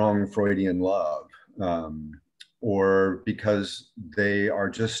strong Freudian love, or because they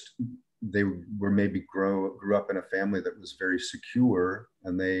were maybe grew up in a family that was very secure,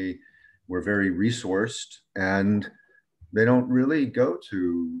 and they were very resourced, and they don't really go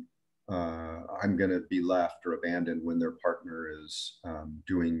to I'm going to be left or abandoned when their partner is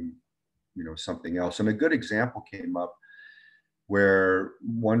doing, you know, something else. And a good example came up where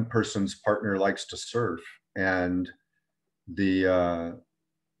one person's partner likes to surf, and they're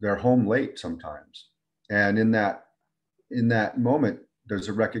home late sometimes. And in that moment, there's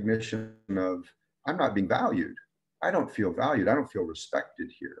a recognition of, I'm not being valued. I don't feel valued. I don't feel respected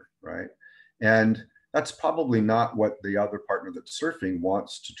here, right? And that's probably not what the other partner that's surfing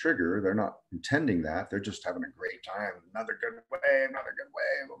wants to trigger. They're not intending that. They're just having a great time. Another good wave.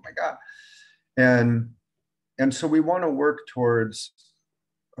 Oh my God. And so we want to work towards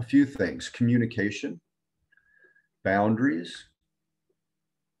a few things: communication, boundaries,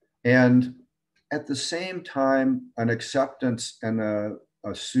 and at the same time, an acceptance and a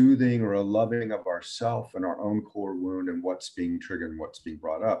soothing or a loving of ourself and our own core wound and what's being triggered and what's being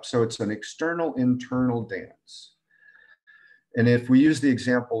brought up. So it's an external, internal dance. And if we use the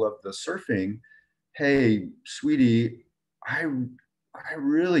example of the surfing, hey, sweetie, I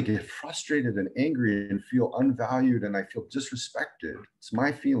really get frustrated and angry and feel unvalued, and I feel disrespected. It's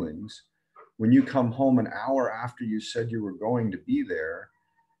my feelings when you come home an hour after you said you were going to be there.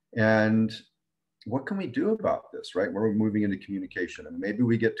 And what can we do about this, right? We're moving into communication, and maybe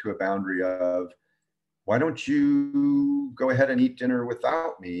we get to a boundary of, why don't you go ahead and eat dinner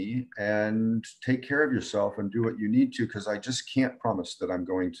without me and take care of yourself and do what you need to, because I just can't promise that I'm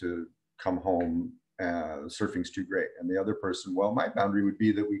going to come home. Surfing's too great. And the other person, well, my boundary would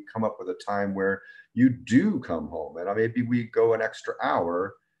be that we come up with a time where you do come home, and maybe we go an extra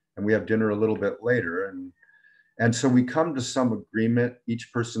hour and we have dinner a little bit later. And so we come to some agreement,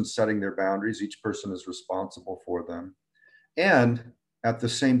 each person setting their boundaries, each person is responsible for them. And at the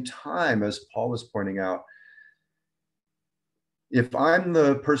same time, as Paul was pointing out, if I'm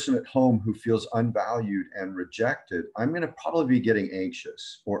the person at home who feels unvalued and rejected, I'm going to probably be getting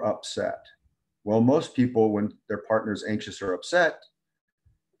anxious or upset. Well, most people, when their partner's anxious or upset,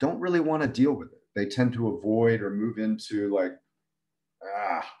 don't really want to deal with it. They tend to avoid or move into like,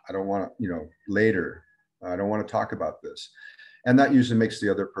 I don't want to, later. I don't want to talk about this. And that usually makes the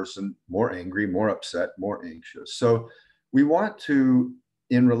other person more angry, more upset, more anxious. So we want to,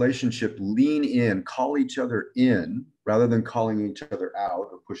 in relationship, lean in, call each other in, rather than calling each other out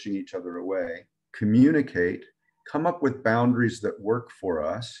or pushing each other away, communicate, come up with boundaries that work for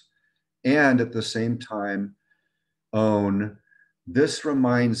us, and at the same time own, this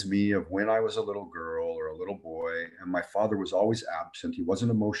reminds me of when I was a little girl or a little boy, and my father was always absent. He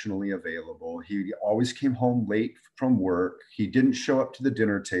wasn't emotionally available. He always came home late from work. He didn't show up to the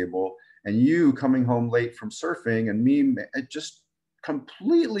dinner table. And you coming home late from surfing, and me, it just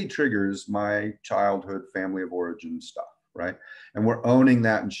completely triggers my childhood family of origin stuff, right? And we're owning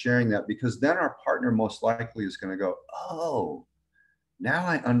that and sharing that, because then our partner most likely is going to go, oh, now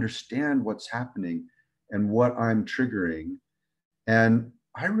I understand what's happening and what I'm triggering. And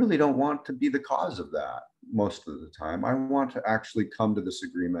I really don't want to be the cause of that most of the time. I want to actually come to this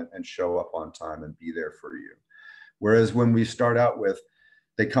agreement and show up on time and be there for you. Whereas when we start out with,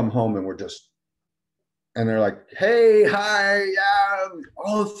 they come home and we're just, and they're like, hey, hi, yeah,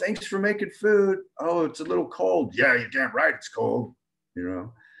 oh, thanks for making food. Oh, it's a little cold. Yeah, you're damn right it's cold, you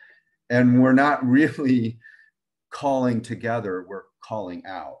know? And we're not really calling together, we're calling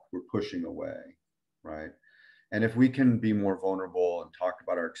out, we're pushing away, right? And if we can be more vulnerable and talk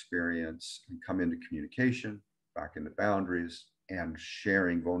about our experience and come into communication, back into boundaries, and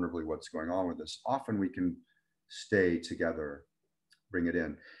sharing vulnerably what's going on with us, often we can stay together, bring it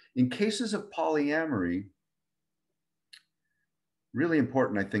in. In cases of polyamory, really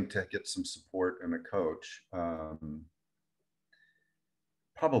important, I think, to get some support and a coach,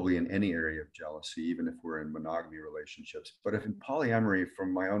 probably in any area of jealousy, even if we're in monogamy relationships. But if in polyamory,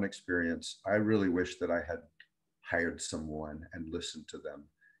 from my own experience, I really wish that I had hired someone and listened to them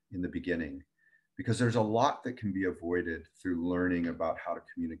in the beginning, because there's a lot that can be avoided through learning about how to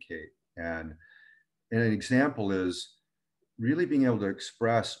communicate. And an example is really being able to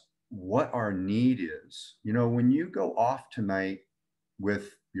express what our need is. You know, when you go off tonight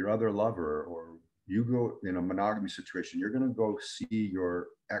with your other lover, or you go in a monogamy situation, you're going to go see your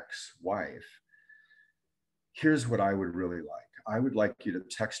ex-wife. Here's what I would really like. I would like you to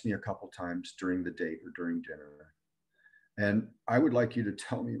text me a couple times during the date or during dinner. And I would like you to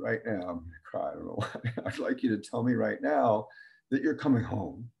tell me right now, I'm going to cry, I don't know why. I'd like you to tell me right now that you're coming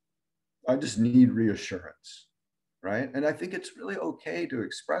home. I just need reassurance, right? And I think it's really okay to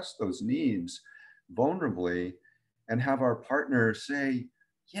express those needs vulnerably and have our partner say,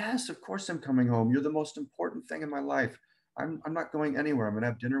 yes, of course I'm coming home. You're the most important thing in my life. I'm not going anywhere. I'm going to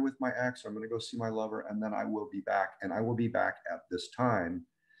have dinner with my ex, or I'm going to go see my lover, and then I will be back, and I will be back at this time.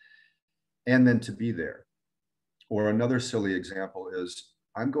 And then to be there. Or another silly example is,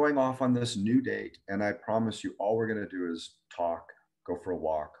 I'm going off on this new date, and I promise you all we're going to do is talk, go for a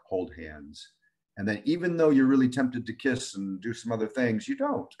walk, hold hands. And then even though you're really tempted to kiss and do some other things, you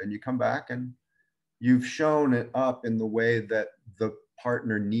don't. And you come back and you've shown it up in the way that the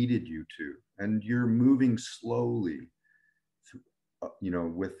partner needed you to. And you're moving slowly, you know,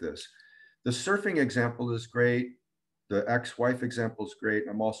 with this. The surfing example is great. The ex-wife example is great.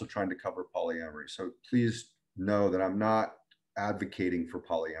 I'm also trying to cover polyamory. So please know that I'm not advocating for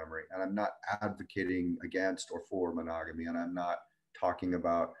polyamory, and I'm not advocating against or for monogamy, and I'm not talking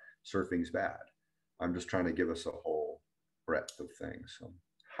about surfing's bad. I'm just trying to give us a whole breadth of things. So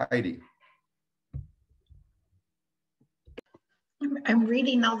Heidi. I'm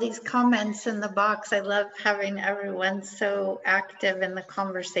reading all these comments in the box. I love having everyone so active in the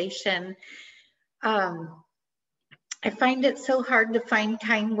conversation. I find it so hard to find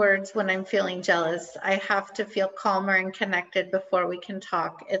kind words when I'm feeling jealous. I have to feel calmer and connected before we can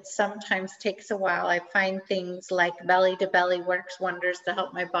talk. It sometimes takes a while. I find things like belly to belly works wonders to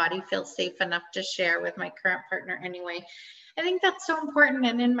help my body feel safe enough to share with my current partner anyway. I think that's so important.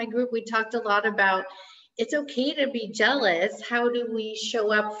 And in my group, we talked a lot about it's okay to be jealous. How do we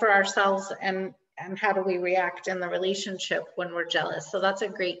show up for ourselves, and how do we react in the relationship when we're jealous? So that's a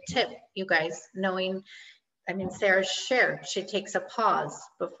great tip, you guys, knowing. I mean, Sarah shared, she takes a pause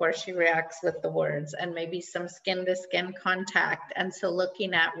before she reacts with the words, and maybe some skin to skin contact. And so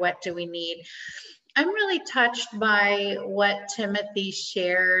looking at what do we need. I'm really touched by what Timothy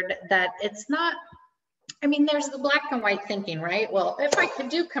shared, that it's not, I mean, there's the black and white thinking, right? Well, if I could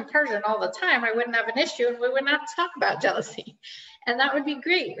do compersion all the time, I wouldn't have an issue and we would not talk about jealousy. And that would be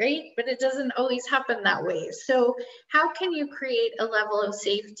great, right? But it doesn't always happen that way. So how can you create a level of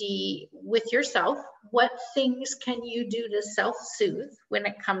safety with yourself? What things can you do to self-soothe when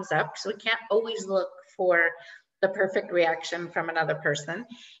it comes up? So we can't always look for the perfect reaction from another person.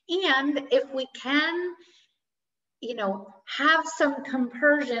 And if we can you know, have some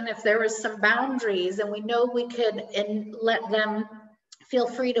compersion if there was some boundaries, and we know we could and let them feel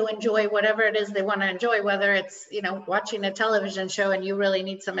free to enjoy whatever it is they want to enjoy, whether it's, you know, watching a television show and you really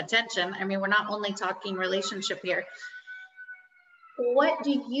need some attention. I mean, we're not only talking relationship here. What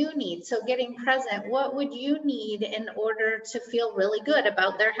do you need? So getting present, what would you need in order to feel really good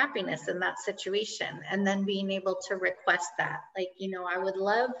about their happiness in that situation? And then being able to request that, like, you know, I would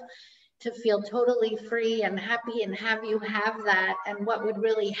love to feel totally free and happy and have you have that. And what would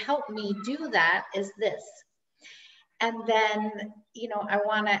really help me do that is this. And then, you know, I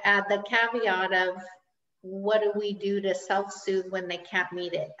want to add the caveat of what do we do to self-soothe when they can't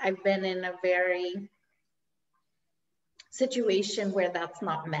meet it? I've been in a very situation where that's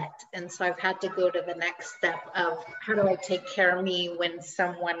not met. And so I've had to go to the next step of how do I take care of me when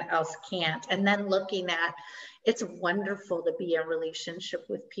someone else can't? And then looking at, it's wonderful to be in a relationship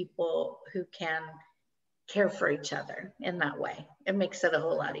with people who can care for each other in that way. It makes it a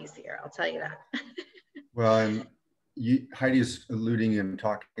whole lot easier, I'll tell you that. Well, and Heidi's alluding and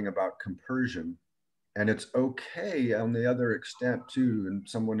talking about compersion, and it's okay on the other extent too. And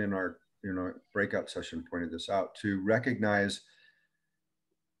someone in our, you know, breakout session pointed this out, to recognize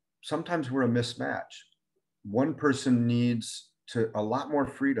sometimes we're a mismatch. One person needs a lot more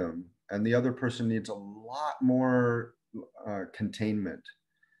freedom, and the other person needs a lot more containment,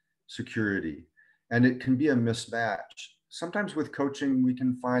 security, and it can be a mismatch. Sometimes with coaching, we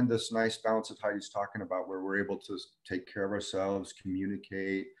can find this nice balance that Heidi's talking about, where we're able to take care of ourselves,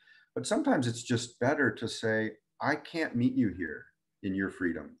 communicate. But sometimes it's just better to say, I can't meet you here in your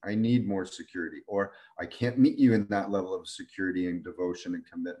freedom. I need more security, or I can't meet you in that level of security and devotion and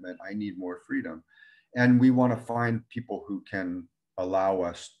commitment. I need more freedom. And we want to find people who can allow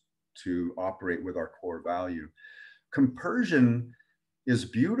us to operate with our core value. Compersion is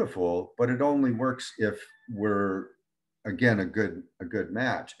beautiful, but it only works if we're, again, a good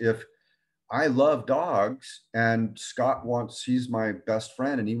match. If I love dogs and Scott he's my best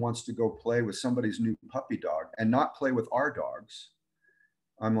friend and he wants to go play with somebody's new puppy dog and not play with our dogs,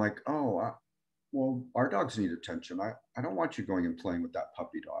 I'm like, oh, well, our dogs need attention. I don't want you going and playing with that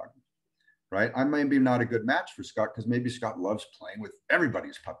puppy dog, right? I may be not a good match for Scott because maybe Scott loves playing with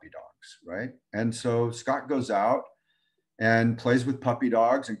everybody's puppy dogs, right? And so Scott goes out and plays with puppy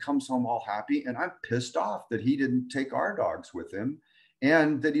dogs and comes home all happy. And I'm pissed off that he didn't take our dogs with him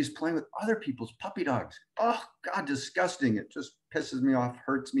and that he's playing with other people's puppy dogs. Oh, God, disgusting. It just pisses me off,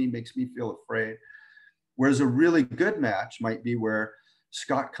 hurts me, makes me feel afraid. Whereas a really good match might be where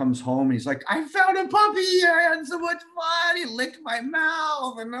Scott comes home and he's like, I found a puppy. I had so much fun. He licked my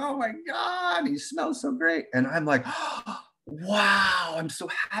mouth. And oh my God, he smells so great. And I'm like, oh, wow, I'm so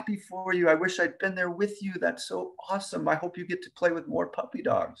happy for you. I wish I'd been there with you. That's so awesome. I hope you get to play with more puppy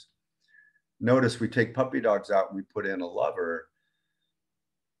dogs. Notice we take puppy dogs out and we put in a lover,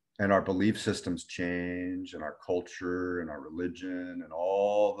 and our belief systems change, and our culture and our religion and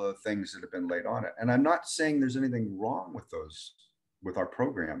all the things that have been laid on it. And I'm not saying there's anything wrong with those, with our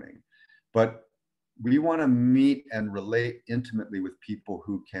programming, but we want to meet and relate intimately with people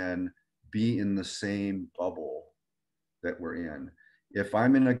who can be in the same bubble that we're in. If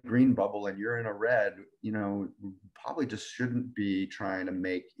I'm in a green bubble and you're in a red, you know, we probably just shouldn't be trying to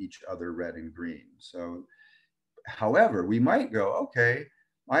make each other red and green. So, however, we might go, okay,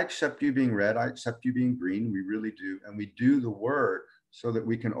 I accept you being red, I accept you being green, we really do. And we do the work so that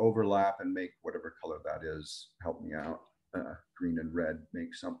we can overlap and make whatever color that is. Help me out. Green and red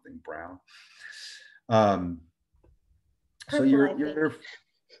make something brown. So you're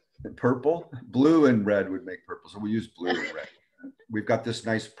purple, blue and red would make purple. So we use blue and red. We've got this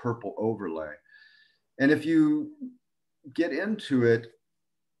nice purple overlay. And if you get into it,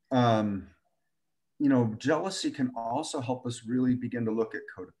 you know, jealousy can also help us really begin to look at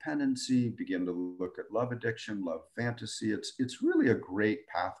codependency, begin to look at love addiction, love fantasy. It's really a great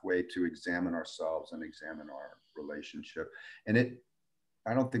pathway to examine ourselves and examine our relationship. And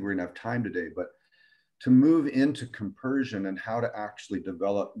I don't think we're gonna have time today, but to move into compersion and how to actually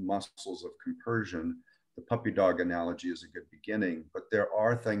develop muscles of compersion, the puppy dog analogy is a good beginning, but there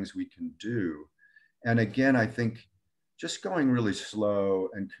are things we can do. And again, I think just going really slow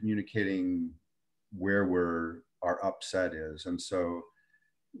and communicating where our upset is. And so,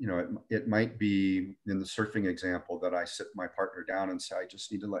 you know, it might be in the surfing example that I sit my partner down and say, I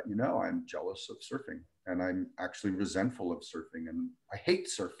just need to let you know I'm jealous of surfing, and I'm actually resentful of surfing, and I hate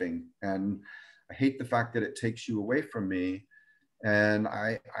surfing, and I hate the fact that it takes you away from me. And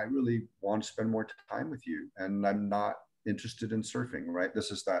I really want to spend more time with you, and I'm not interested in surfing, right?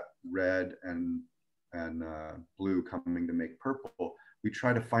 This is that red and blue coming to make purple. We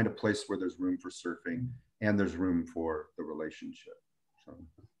try to find a place where there's room for surfing and there's room for the relationship.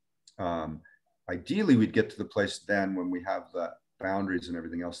 So ideally, we'd get to the place then when we have the boundaries and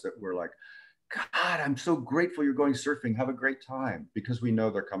everything else that we're like, God, I'm so grateful you're going surfing. Have a great time, because we know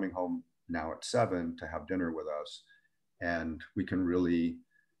they're coming home now at 7 to have dinner with us, and we can really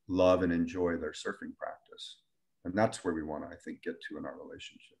love and enjoy their surfing practice. And that's where we want to, I think, get to in our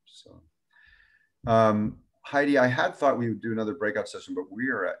relationship. So Heidi, I had thought we would do another breakout session, but we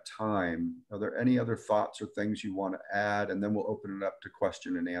are at time. Are there any other thoughts or things you want to add? And then we'll open it up to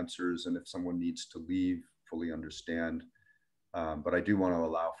question and answers. And if someone needs to leave, fully understand. But I do want to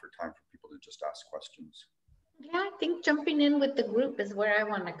allow for time for people to just ask questions. Yeah, I think jumping in with the group is where I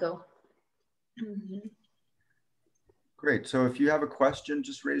want to go. Great. So if you have a question,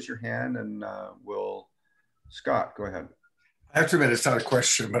 just raise your hand and Scott, go ahead. I have to admit, it's not a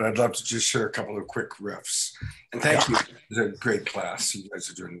question, but I'd love to just share a couple of quick riffs. And thank you. It's a great class. You guys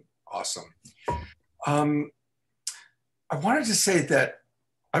are doing awesome. I wanted to say that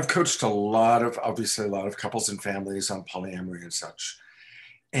I've coached obviously a lot of couples and families on polyamory and such.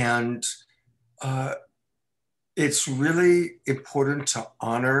 And it's really important to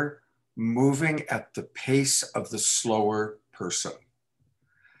honor moving at the pace of the slower person.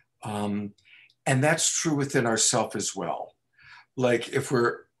 And that's true within ourselves as well. Like if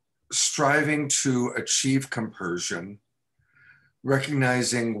we're striving to achieve compersion,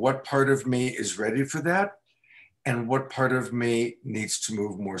 recognizing what part of me is ready for that and what part of me needs to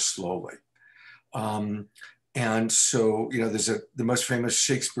move more slowly. And so, there's the most famous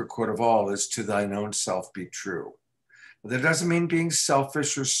Shakespeare quote of all is, "To thine own self be true." But that doesn't mean being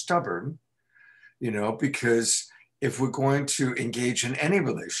selfish or stubborn, because if we're going to engage in any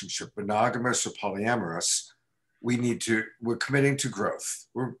relationship, monogamous or polyamorous, we're committing to growth.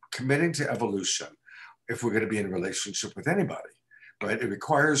 We're committing to evolution if we're going to be in a relationship with anybody, right? It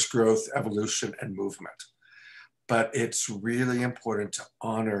requires growth, evolution, and movement. But it's really important to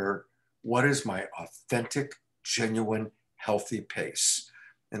honor what is my authentic, genuine, healthy pace.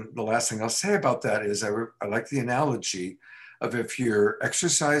 And the last thing I'll say about that is I like the analogy of if you're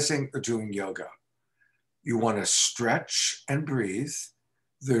exercising or doing yoga, you want to stretch and breathe.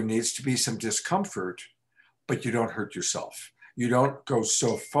 There needs to be some discomfort, but you don't hurt yourself. You don't go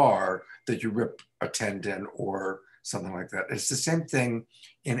so far that you rip a tendon or something like that. It's the same thing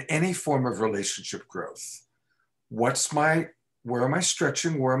in any form of relationship growth. Where am I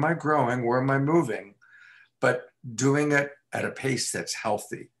stretching? Where am I growing? Where am I moving? But doing it at a pace that's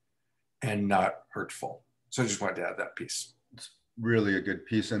healthy and not hurtful. So I just wanted to add that piece. It's really a good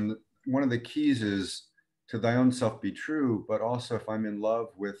piece. And one of the keys is to thy own self be true, but also if I'm in love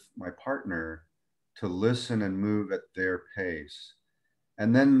with my partner, to listen and move at their pace.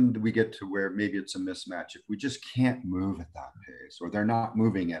 And then we get to where maybe it's a mismatch. If we just can't move at that pace, or they're not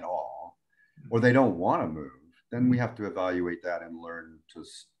moving at all, or they don't want to move, then we have to evaluate that and learn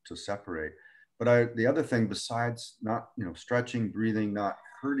to separate. But the other thing, besides not stretching, breathing, not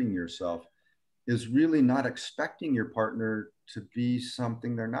hurting yourself, is really not expecting your partner to be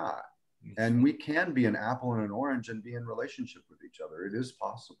something they're not. And we can be an apple and an orange and be in relationship with each other. It is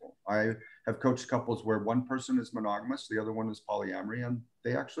possible. I have coached couples where one person is monogamous, the other one is polyamory, and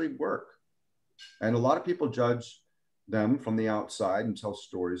they actually work. And a lot of people judge them from the outside and tell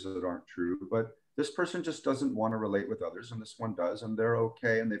stories that aren't true, but this person just doesn't want to relate with others, and this one does, and they're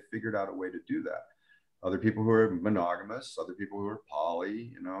okay, and they've figured out a way to do that. Other people who are monogamous, other people who are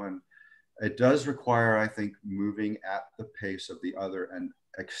poly, and it does require, I think, moving at the pace of the other and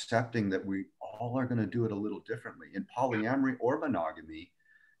accepting that we all are going to do it a little differently. In polyamory or monogamy,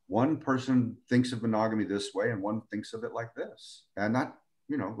 one person thinks of monogamy this way and one thinks of it like this. And that,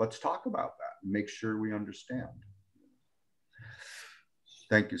 let's talk about that and make sure we understand.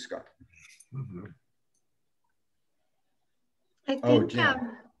 Thank you, Scott. Mm-hmm. I think,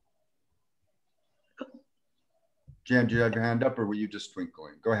 Jan. Jan, do you have your hand up or were you just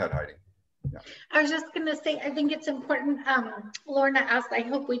twinkling? Go ahead, Heidi. Yeah. I was just going to say, I think it's important. Lorna asked, I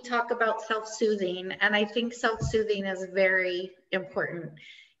hope we talk about self-soothing. And I think self-soothing is very important,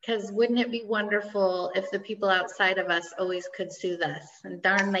 because wouldn't it be wonderful if the people outside of us always could soothe us? And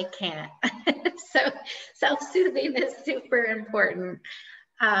darn, they can't. So self-soothing is super important.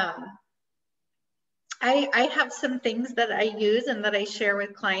 I have some things that I use and that I share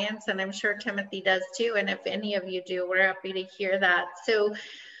with clients, and I'm sure Timothy does too. And if any of you do, we're happy to hear that. So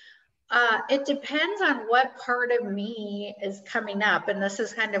it depends on what part of me is coming up. And this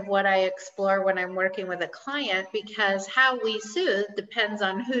is kind of what I explore when I'm working with a client, because how we soothe depends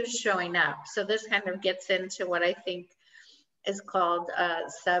on who's showing up. So this kind of gets into what I think is called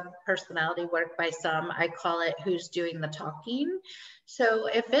sub-personality work by some. I call it who's doing the talking. So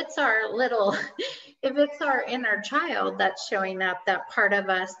if it's our little, if it's our inner child that's showing up, that part of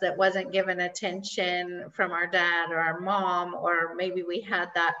us that wasn't given attention from our dad or our mom, or maybe we had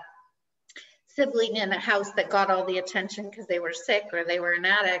that sibling in a house that got all the attention because they were sick or they were an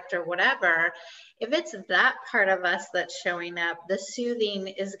addict or whatever, if it's that part of us that's showing up, the soothing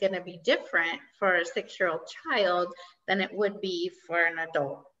is going to be different for a 6-year-old child than it would be for an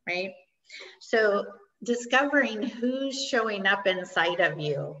adult, right? So discovering who's showing up inside of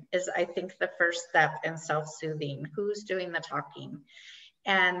you is, I think, the first step in self-soothing. Who's doing the talking?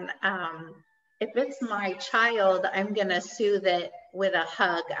 And if it's my child, I'm going to soothe it with a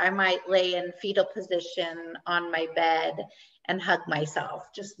hug. I might lay in fetal position on my bed and hug myself,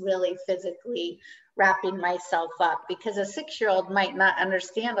 just really physically wrapping myself up, because a 6-year-old might not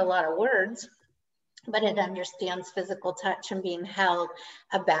understand a lot of words, but it understands physical touch and being held.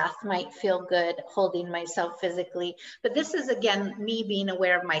 A bath might feel good, holding myself physically. But this is, again, me being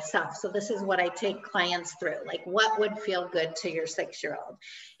aware of myself. So this is what I take clients through, like what would feel good to your 6-year-old.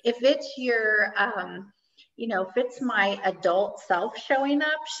 If it's your, you know, if it's my adult self showing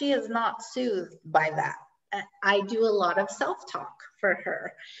up, she is not soothed by that. I do a lot of self-talk for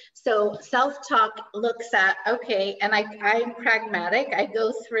her. So self-talk looks at, okay, and I'm pragmatic. I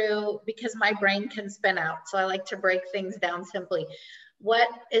go through, because my brain can spin out. So I like to break things down simply. What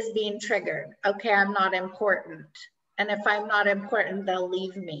is being triggered? Okay, I'm not important. And if I'm not important, they'll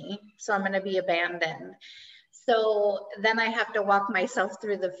leave me. So I'm going to be abandoned. So then I have to walk myself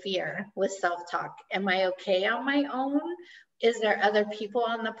through the fear with self-talk. Am I okay on my own? Is there other people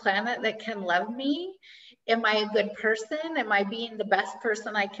on the planet that can love me? Am I a good person? Am I being the best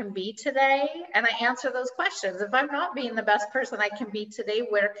person I can be today? And I answer those questions. If I'm not being the best person I can be today,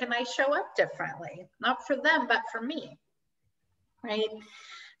 where can I show up differently? Not for them, but for me, right?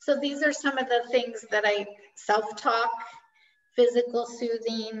 So these are some of the things that I self-talk, physical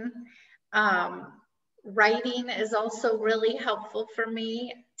soothing. Writing is also really helpful for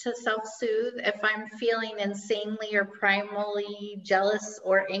me to self-soothe. If I'm feeling insanely or primally jealous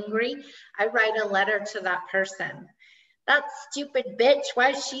or angry, I write a letter to that person. That stupid bitch,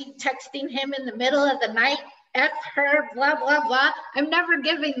 why is she texting him in the middle of the night? F her, blah, blah, blah. I'm never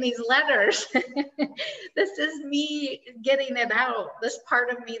giving these letters. This is me getting it out. This part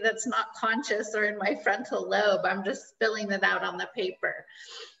of me that's not conscious or in my frontal lobe, I'm just spilling it out on the paper.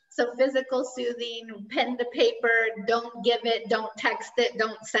 So physical soothing, pen to paper, don't give it, don't text it,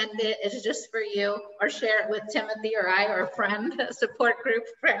 don't send it. It's just for you, or share it with Timothy or I or a friend, a support group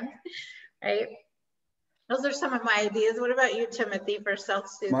friend, right? Those are some of my ideas. What about you, Timothy, for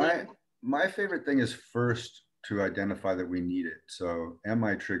self-soothing? My favorite thing is first to identify that we need it. So am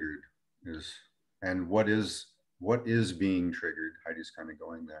I triggered? And what is being triggered? Heidi's kind of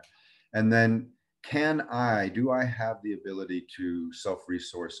going there. And then do I have the ability to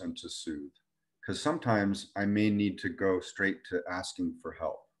self-resource and to soothe? Because sometimes I may need to go straight to asking for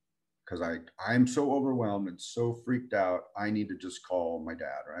help because I'm so overwhelmed and so freaked out. I need to just call my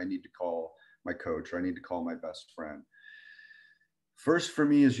dad, or I need to call my coach, or I need to call my best friend. First for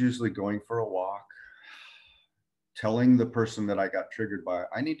me is usually going for a walk, telling the person that I got triggered by,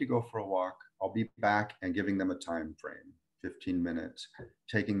 I need to go for a walk. I'll be back, and giving them a time frame, 15 minutes,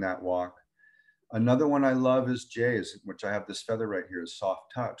 taking that walk. Another one I love is Jay's, which I have this feather right here, is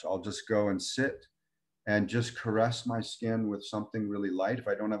soft touch. I'll just go and sit and just caress my skin with something really light if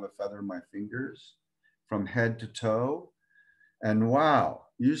I don't have a feather in my fingers, from head to toe. And wow,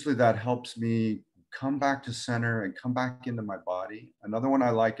 usually that helps me come back to center and come back into my body. Another one I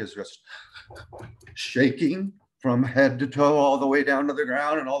like is just shaking from head to toe all the way down to the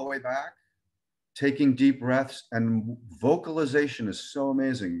ground and all the way back. Taking deep breaths, and vocalization is so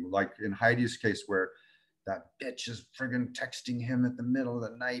amazing. Like in Heidi's case, where that bitch is friggin' texting him at the middle of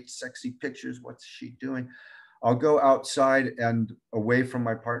the night, sexy pictures, what's she doing? I'll go outside and away from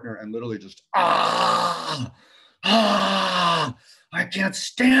my partner and literally just, I can't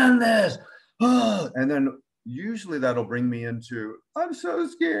stand this. And then usually that'll bring me into, I'm so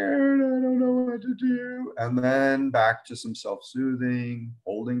scared, I don't know what to do. And then back to some self-soothing,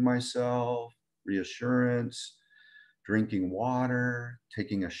 holding myself, reassurance, drinking water,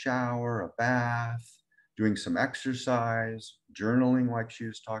 taking a shower, a bath, doing some exercise, journaling like she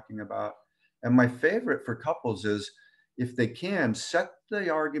was talking about. And my favorite for couples is, if they can, set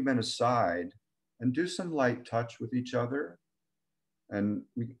the argument aside and do some light touch with each other. And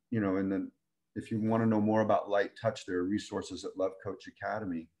and then if you want to know more about light touch, there are resources at Love Coach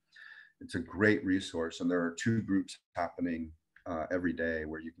Academy. It's a great resource, and there are 2 groups happening every day,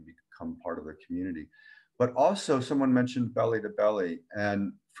 where you can become part of the community. But also, someone mentioned belly to belly.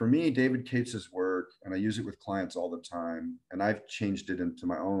 And for me, David Cates's work, and I use it with clients all the time, and I've changed it into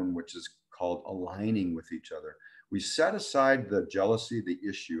my own, which is called aligning with each other. We set aside the jealousy, the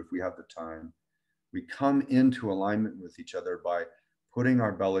issue, if we have the time. We come into alignment with each other by putting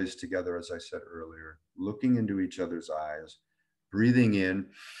our bellies together, as I said earlier, looking into each other's eyes, breathing in,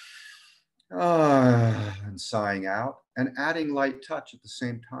 and sighing out, and adding light touch at the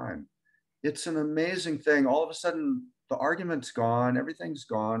same time. It's an amazing thing. All of a sudden, the argument's gone, everything's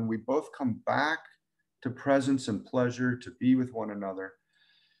gone. We both come back to presence and pleasure, to be with one another.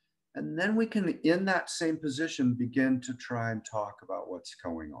 And then we can, in that same position, begin to try and talk about what's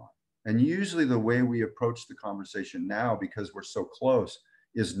going on. And usually the way we approach the conversation now, because we're so close,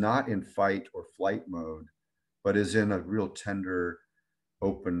 is not in fight or flight mode, but is in a real tender,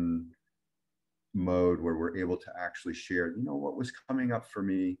 open mode where we're able to actually share, you know, what was coming up for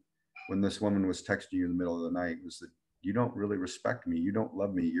me when this woman was texting you in the middle of the night was that you don't really respect me, you don't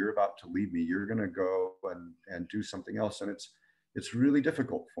love me, you're about to leave me, you're going to go and do something else. And it's really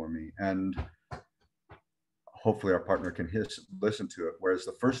difficult for me. And hopefully our partner can listen to it. Whereas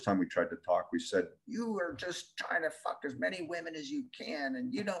the first time we tried to talk, we said, you are just trying to fuck as many women as you can,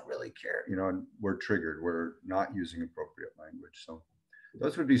 and you don't really care, you know, and we're triggered. We're not using appropriate language. So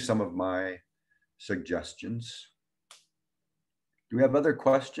those would be some of my suggestions. Do we have other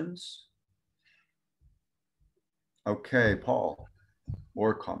questions? Okay, Paul,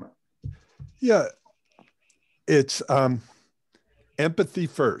 or comment. Yeah, it's empathy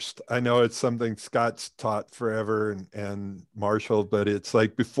first. I know it's something Scott's taught forever and Marshall, but it's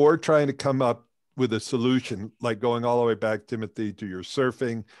like before trying to come up with a solution, like going all the way back, Timothy, to your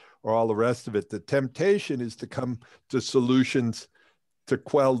surfing or all the rest of it, the temptation is to come to solutions to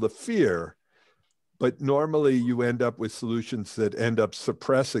quell the fear. But normally you end up with solutions that end up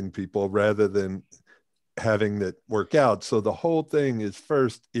suppressing people rather than having that work out. So the whole thing is,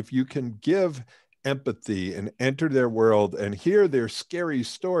 first, if you can give empathy and enter their world and hear their scary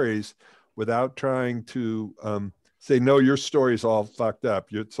stories without trying to say, no, your story's all fucked up,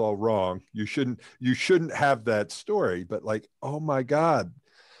 it's all wrong, you shouldn't have that story, but like, oh my God,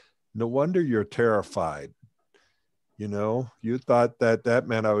 no wonder you're terrified. You know, you thought that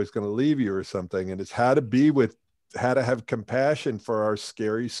meant I was going to leave you or something. And it's how to have compassion for our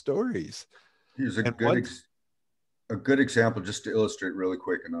scary stories. Here's a good example, just to illustrate really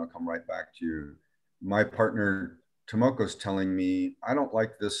quick, and I'll come right back to you. My partner, Tomoko's telling me, I don't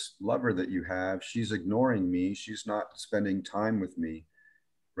like this lover that you have. She's ignoring me. She's not spending time with me.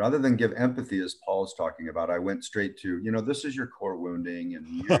 Rather than give empathy, as Paul's talking about, I went straight to, you know, this is your core wounding, and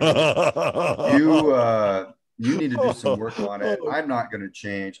you need to do some work on it. I'm not going to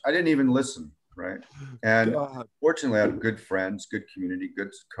change. I didn't even listen, right? And fortunately, I have good friends, good community,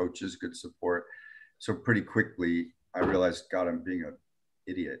 good coaches, good support. So pretty quickly, I realized, God, I'm being an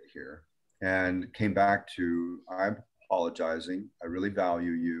idiot here. And came back to, I'm apologizing. I really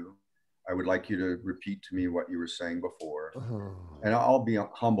value you. I would like you to repeat to me what you were saying before. And I'll be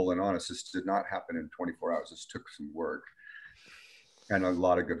humble and honest. This did not happen in 24 hours. This took some work and a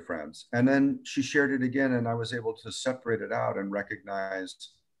lot of good friends. And then she shared it again, and I was able to separate it out and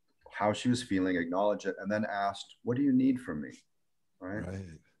recognize how she was feeling, acknowledge it, and then asked, what do you need from me? Right.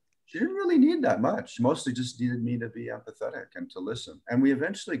 She didn't really need that much. She mostly just needed me to be empathetic and to listen. And we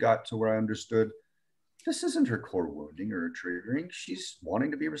eventually got to where I understood this isn't her core wounding or triggering. She's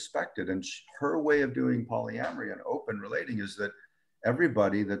wanting to be respected. And her way of doing polyamory and open relating is that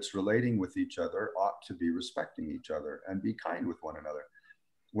everybody that's relating with each other ought to be respecting each other and be kind with one another.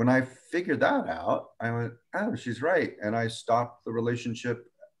 When I figured that out, I went, oh, she's right. And I stopped the relationship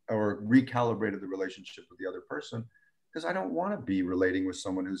or recalibrated the relationship with the other person, because I don't want to be relating with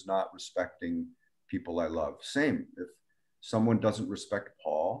someone who's not respecting people I love. Same, if someone doesn't respect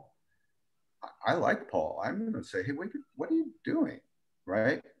Paul, I like Paul, I'm going to say, hey, wait, what are you doing?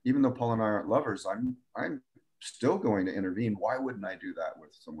 Right? Even though Paul and I aren't lovers, I'm still going to intervene. Why wouldn't I do that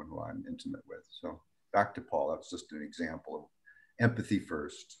with someone who I'm intimate with? So back to Paul. That's just an example of empathy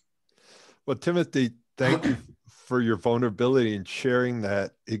first. Well, Timothy, thank you for your vulnerability in sharing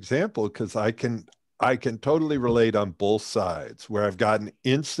that example, because I can totally relate on both sides, where I've gotten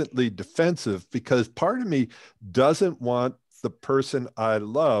instantly defensive because part of me doesn't want the person I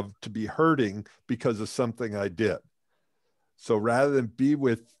love to be hurting because of something I did. So rather than be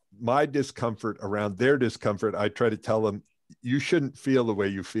with my discomfort around their discomfort, I try to tell them, you shouldn't feel the way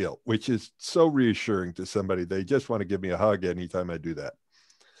you feel, which is so reassuring to somebody. They just want to give me a hug anytime I do that.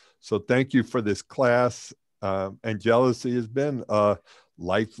 So thank you for this class. And jealousy has been a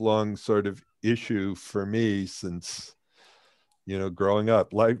lifelong sort of issue for me since you know, growing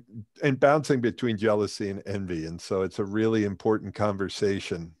up, like, and bouncing between jealousy and envy. And so it's a really important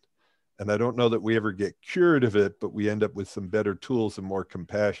conversation. And I don't know that we ever get cured of it, but we end up with some better tools and more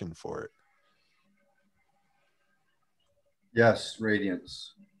compassion for it. Yes,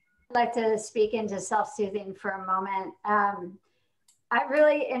 Radiance. I'd like to speak into self-soothing for a moment. I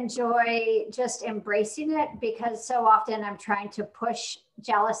really enjoy just embracing it, because so often I'm trying to push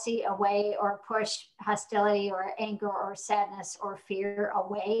jealousy away, or push hostility or anger or sadness or fear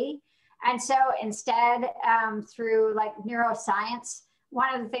away. And so instead, through like neuroscience,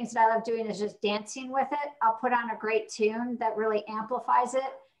 one of the things that I love doing is just dancing with it. I'll put on a great tune that really amplifies it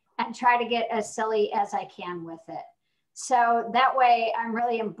and try to get as silly as I can with it. So that way I'm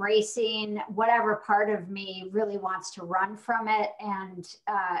really embracing whatever part of me really wants to run from it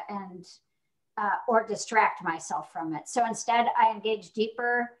or distract myself from it. So instead I engage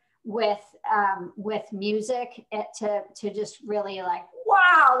deeper with music to just really like,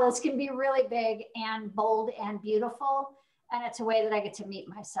 wow, this can be really big and bold and beautiful. And it's a way that I get to meet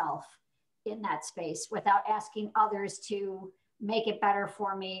myself in that space without asking others to make it better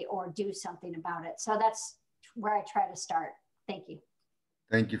for me or do something about it. So that's where I try to start. Thank you.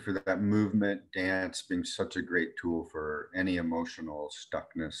 Thank you for that. Movement, dance being such a great tool for any emotional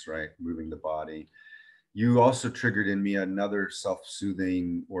stuckness, right? Moving the body. You also triggered in me another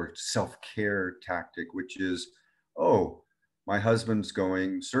self-soothing or self-care tactic, which is, oh, my husband's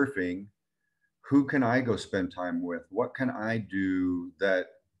going surfing. Who can I go spend time with? What can I do that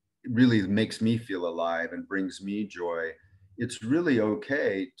really makes me feel alive and brings me joy? It's really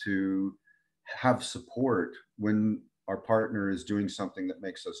okay to have support when our partner is doing something that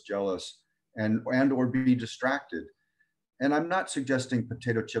makes us jealous and or be distracted. And I'm not suggesting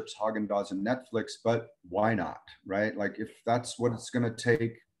potato chips, Haagen-Dazs, and Netflix, but why not, right? Like if that's what it's going to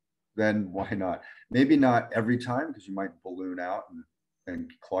take, then why not? Maybe not every time, because you might balloon out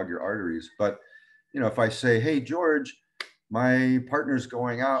and clog your arteries. But you know, if I say, hey, George, my partner's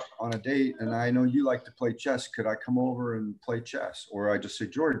going out on a date and I know you like to play chess. Could I come over and play chess? Or I just say,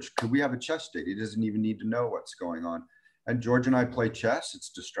 George, could we have a chess date? He doesn't even need to know what's going on. And George and I play chess. It's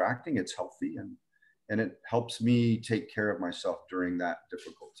distracting, it's healthy, and it helps me take care of myself during that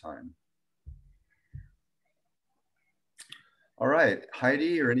difficult time. All right,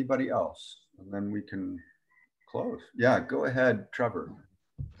 Heidi or anybody else? And then we can close. Yeah, go ahead, Trevor.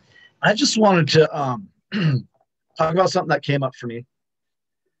 I just wanted to talk about something that came up for me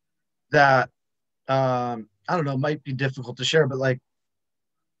that I don't know, might be difficult to share, but like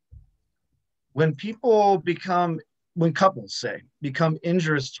when couples become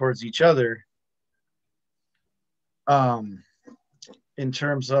injurious towards each other, in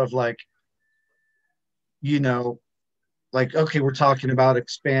terms of like, you know, like, okay, we're talking about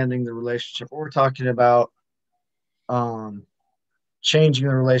expanding the relationship, or we're talking about changing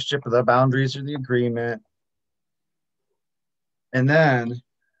the relationship or the boundaries or the agreement. And then,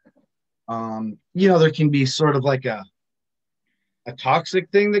 you know, there can be sort of like a toxic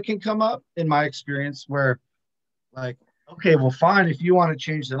thing that can come up in my experience where like, okay, well, fine. If you want to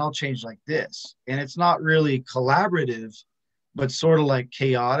change, then I'll change like this. And it's not really collaborative, but sort of like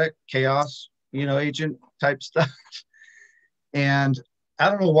chaos, you know, agent type stuff. And I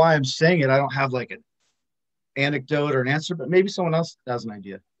don't know why I'm saying it. I don't have like an anecdote or an answer, but maybe someone else has an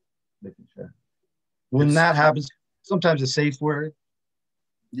idea. Making sure. When that happens, sometimes a safe word.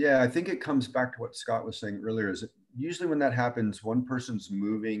 Yeah, I think it comes back to what Scott was saying earlier, is that usually when that happens, one person's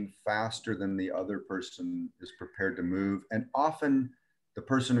moving faster than the other person is prepared to move. And often the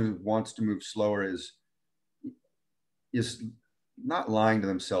person who wants to move slower is not lying to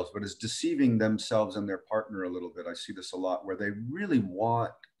themselves, but is deceiving themselves and their partner a little bit. I see this a lot where they really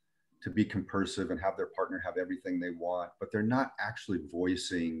want to be compersive and have their partner have everything they want, but they're not actually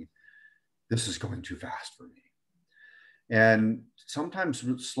voicing, this is going too fast for me. And sometimes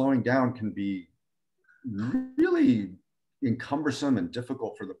slowing down can be really cumbersome and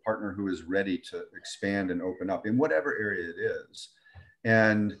difficult for the partner who is ready to expand and open up in whatever area it is.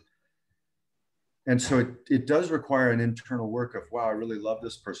 And so it does require an internal work of, wow, I really love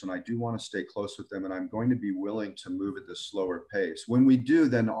this person. I do want to stay close with them, and I'm going to be willing to move at this slower pace. When we do,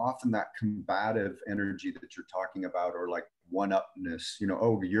 then often that combative energy that you're talking about, or like one-upness, you know,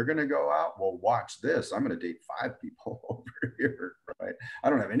 oh, you're going to go out? Well, watch this. I'm going to date 5 people over here, right?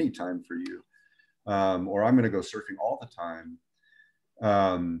 I don't have any time for you. Or I'm going to go surfing all the time.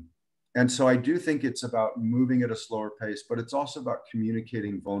 And so I do think it's about moving at a slower pace, but it's also about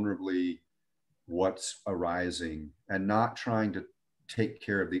communicating vulnerably what's arising and not trying to take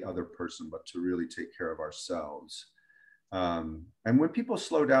care of the other person, but to really take care of ourselves. And when people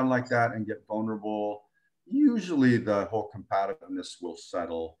slow down like that and get vulnerable, usually the whole competitiveness will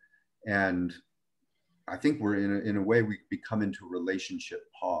settle. And I think we're in a way we become into relationship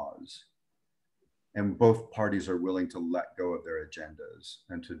pause. And both parties are willing to let go of their agendas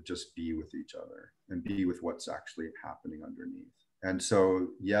and to just be with each other and be with what's actually happening underneath. And so,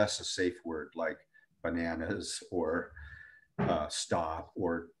 yes, a safe word like bananas or stop,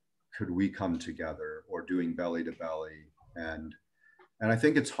 or could we come together, or doing belly to belly. And I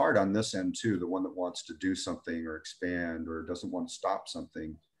think it's hard on this end too, the one that wants to do something or expand or doesn't want to stop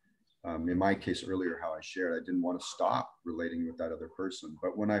something. In my case earlier, how I shared, I didn't want to stop relating with that other person.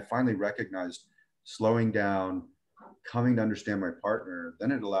 But when I finally recognized slowing down, coming to understand my partner,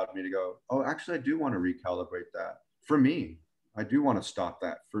 then it allowed me to go, oh, actually, I do want to recalibrate that for me. I do want to stop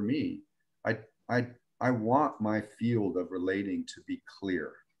that for me. I want my field of relating to be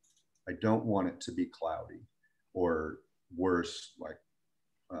clear. I don't want it to be cloudy or worse, like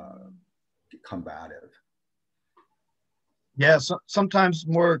combative. Yeah, so sometimes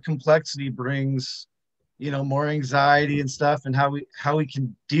more complexity brings, more anxiety and stuff, and how we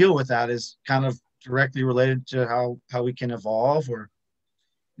can deal with that is kind of directly related to how we can evolve or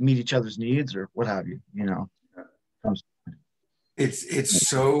meet each other's needs or what have you. It's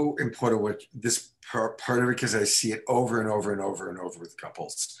so important what this part of it, because I see it over and over and over and over with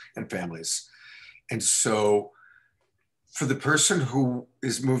couples and families. And so for the person who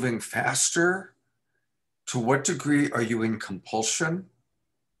is moving faster, to what degree are you in compulsion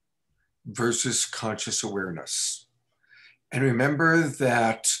versus conscious awareness? And remember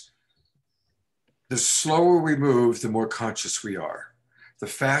that the slower we move, the more conscious we are. The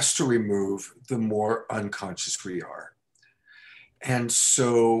faster we move, the more unconscious we are. And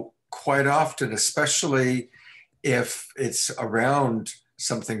so quite often, especially if it's around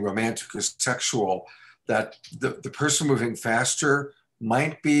something romantic or sexual, that the person moving faster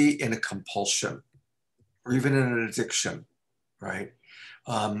might be in a compulsion or even in an addiction, right?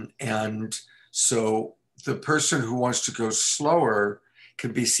 And so the person who wants to go slower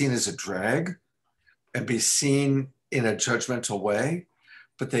can be seen as a drag and be seen in a judgmental way.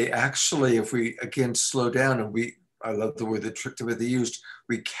 But they actually, if we again slow down and I love the word that Timothy used,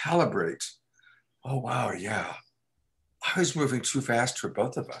 recalibrate. Oh, wow, yeah. I was moving too fast for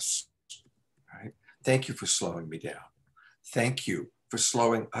both of us, right? Thank you for slowing me down. Thank you for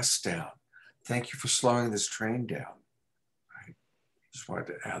slowing us down. Thank you for slowing this train down, right? Just wanted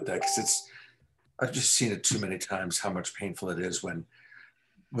to add that because I've just seen it too many times how much painful it is when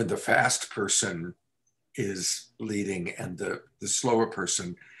the fast person is leading and the slower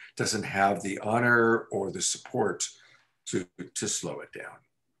person doesn't have the honor or the support to slow it down.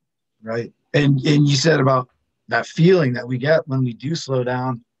 Right. And you said about that feeling that we get when we do slow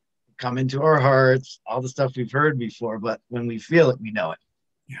down, come into our hearts, all the stuff we've heard before, but when we feel it, we know it.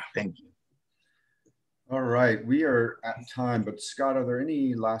 Yeah. Thank you. All right, we are at time, but Scott, are there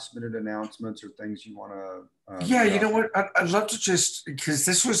any last minute announcements or things you want to? Yeah, you know what? I'd love to just, because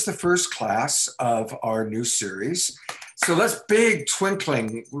this was the first class of our new series. So let's big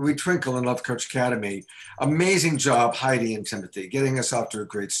twinkling, we twinkle in Love Coach Academy. Amazing job, Heidi and Timothy, getting us off to a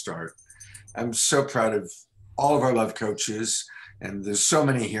great start. I'm so proud of all of our love coaches. And there's so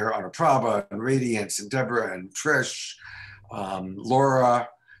many here, Anna Prabha and Radiance and Deborah and Trish, Laura,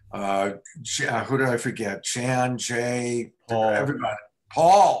 who did I forget? Jan, Jay, Paul. Everybody.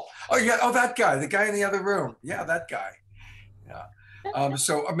 Paul. Oh, yeah. Oh, that guy, the guy in the other room. Yeah, that guy. Yeah.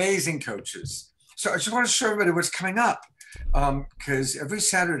 So amazing coaches. So I just want to show everybody what's coming up, because every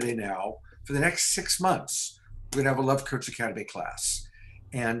Saturday now, for the next 6 months, we're going to have a Love Coach Academy class.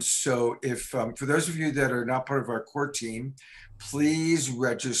 And so if, for those of you that are not part of our core team, please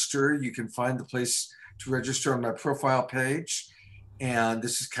register. You can find the place to register on my profile page. And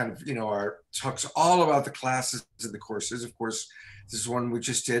this is kind of, our talks all about the classes and the courses. Of course, this is one we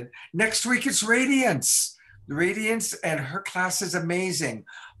just did. Next week, it's Radiance. Radiance, and her class is amazing.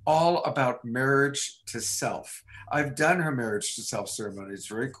 All about marriage to self. I've done her marriage to self ceremony. It's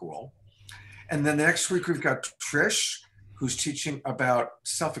very cool. And then the next week, we've got Trish, who's teaching about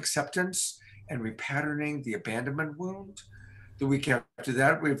self-acceptance and repatterning the abandonment wound. The week after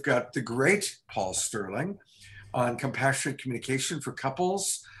that, we've got the great Paul Sterling on compassionate communication for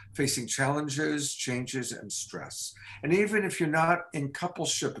couples facing challenges, changes, and stress. And even if you're not in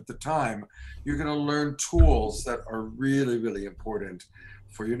coupleship at the time, you're going to learn tools that are really, really important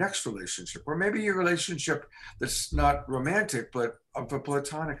for your next relationship, or maybe your relationship that's not romantic, but of a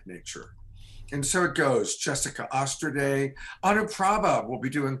platonic nature. And so it goes. Jessica Osterday, Anu Prabha will be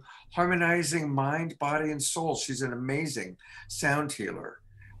doing harmonizing mind, body, and soul. She's an amazing sound healer.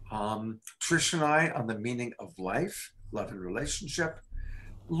 Trish and I on the meaning of life, love and relationship.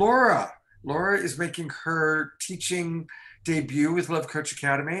 Laura Laura is making her teaching debut with Love Coach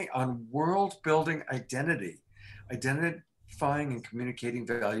Academy on world building identity, identifying and communicating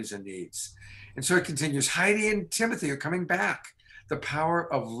values and needs. And so it continues. Heidi and Timothy are coming back. The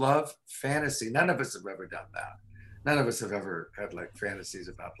power of love fantasy. None of us have ever done that. None of us have ever had like fantasies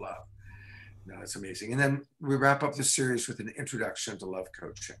about love. No, it's amazing. And then we wrap up the series with an introduction to love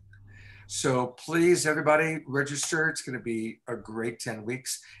coaching. So please, everybody, register. It's going to be a great 10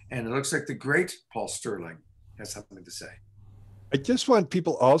 weeks. And it looks like the great Paul Sterling has something to say. I just want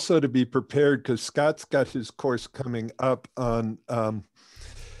people also to be prepared, because Scott's got his course coming up on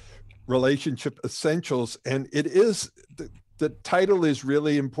relationship essentials. And it is, the title is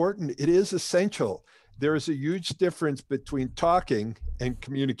really important. It is essential. There is a huge difference between talking and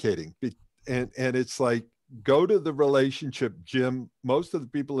communicating. And it's like, go to the relationship gym. Most of the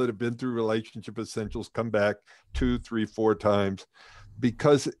people that have been through relationship essentials come back 2, 3, 4 times,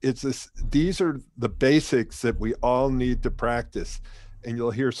 because it's this, these are the basics that we all need to practice. And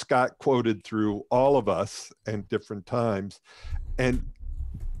you'll hear Scott quoted through all of us at different times. And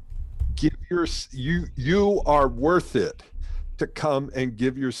give you are worth it to come and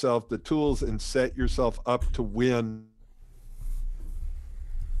give yourself the tools and set yourself up to win.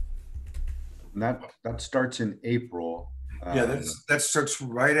 And that starts in April. Yeah, that starts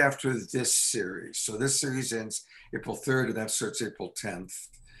right after this series. So this series ends April 3rd, and that starts April 10th.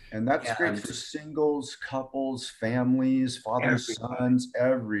 And that's great for singles, couples, families, fathers, sons,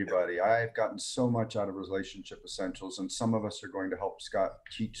 everybody. I've gotten so much out of relationship essentials, and some of us are going to help Scott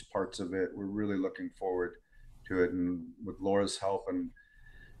teach parts of it. We're really looking forward to it. And with Laura's help and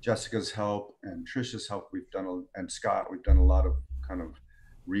Jessica's help and Trisha's help, and Scott, we've done a lot of kind of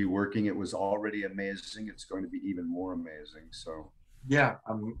reworking. It was already amazing. It's going to be even more amazing. So yeah,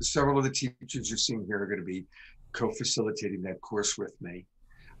 several of the teachers you're seeing here are going to be co-facilitating that course with me.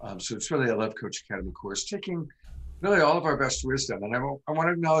 So it's really a Love Coach Academy course, taking really all of our best wisdom. And I want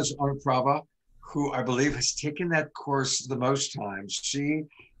to acknowledge Anuprava, who I believe has taken that course the most times. She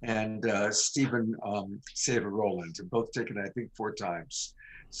and Stephen Saver-Rowland have both taken it, I think, 4 times.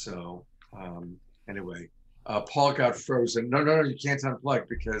 So anyway, Paul got frozen. No, you can't unplug,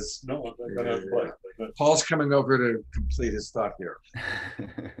 because no, I'm not gonna unplug. Paul's coming over to complete his thought here.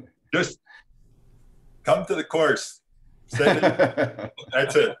 Just come to the course.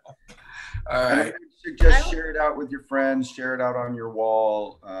 That's it. All right. Just share it out with your friends, share it out on your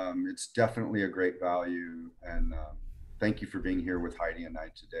wall. It's definitely a great value. And thank you for being here with Heidi and I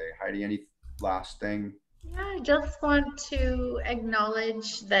today. Heidi, any last thing? Yeah, I just want to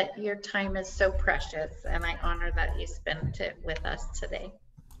acknowledge that your time is so precious, and I honor that you spent it with us today.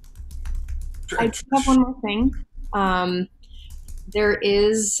 I just have one more thing. There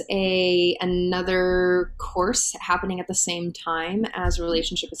is another course happening at the same time as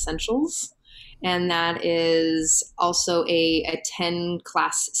Relationship Essentials, and that is also a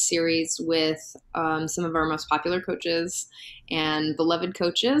 10-class series with some of our most popular coaches and beloved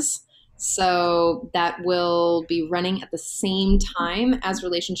coaches. So that will be running at the same time as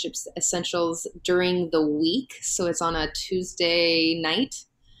Relationship Essentials during the week. So it's on a Tuesday night.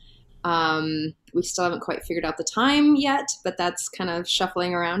 We still haven't quite figured out the time yet, but that's kind of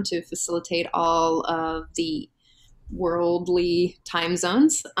shuffling around to facilitate all of the worldly time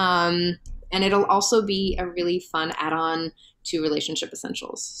zones. And it'll also be a really fun add-on to Relationship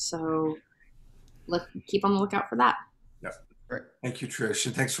Essentials. So keep on the lookout for that. Yeah. Great. Thank you, Trish.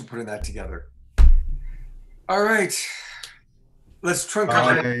 And thanks for putting that together. All right. Let's try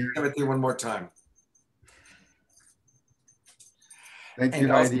and Timothy one more time. Thank you,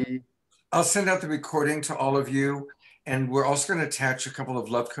 Heidi. I'll send out the recording to all of you, and we're also going to attach a couple of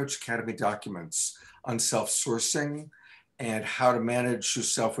Love Coach Academy documents on self-sourcing and how to manage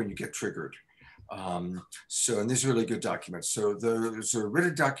yourself when you get triggered. And these are really good documents. So those are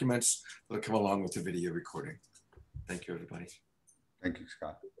written documents that will come along with the video recording. Thank you, everybody. Thank you,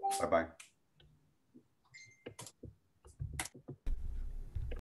 Scott. Bye-bye.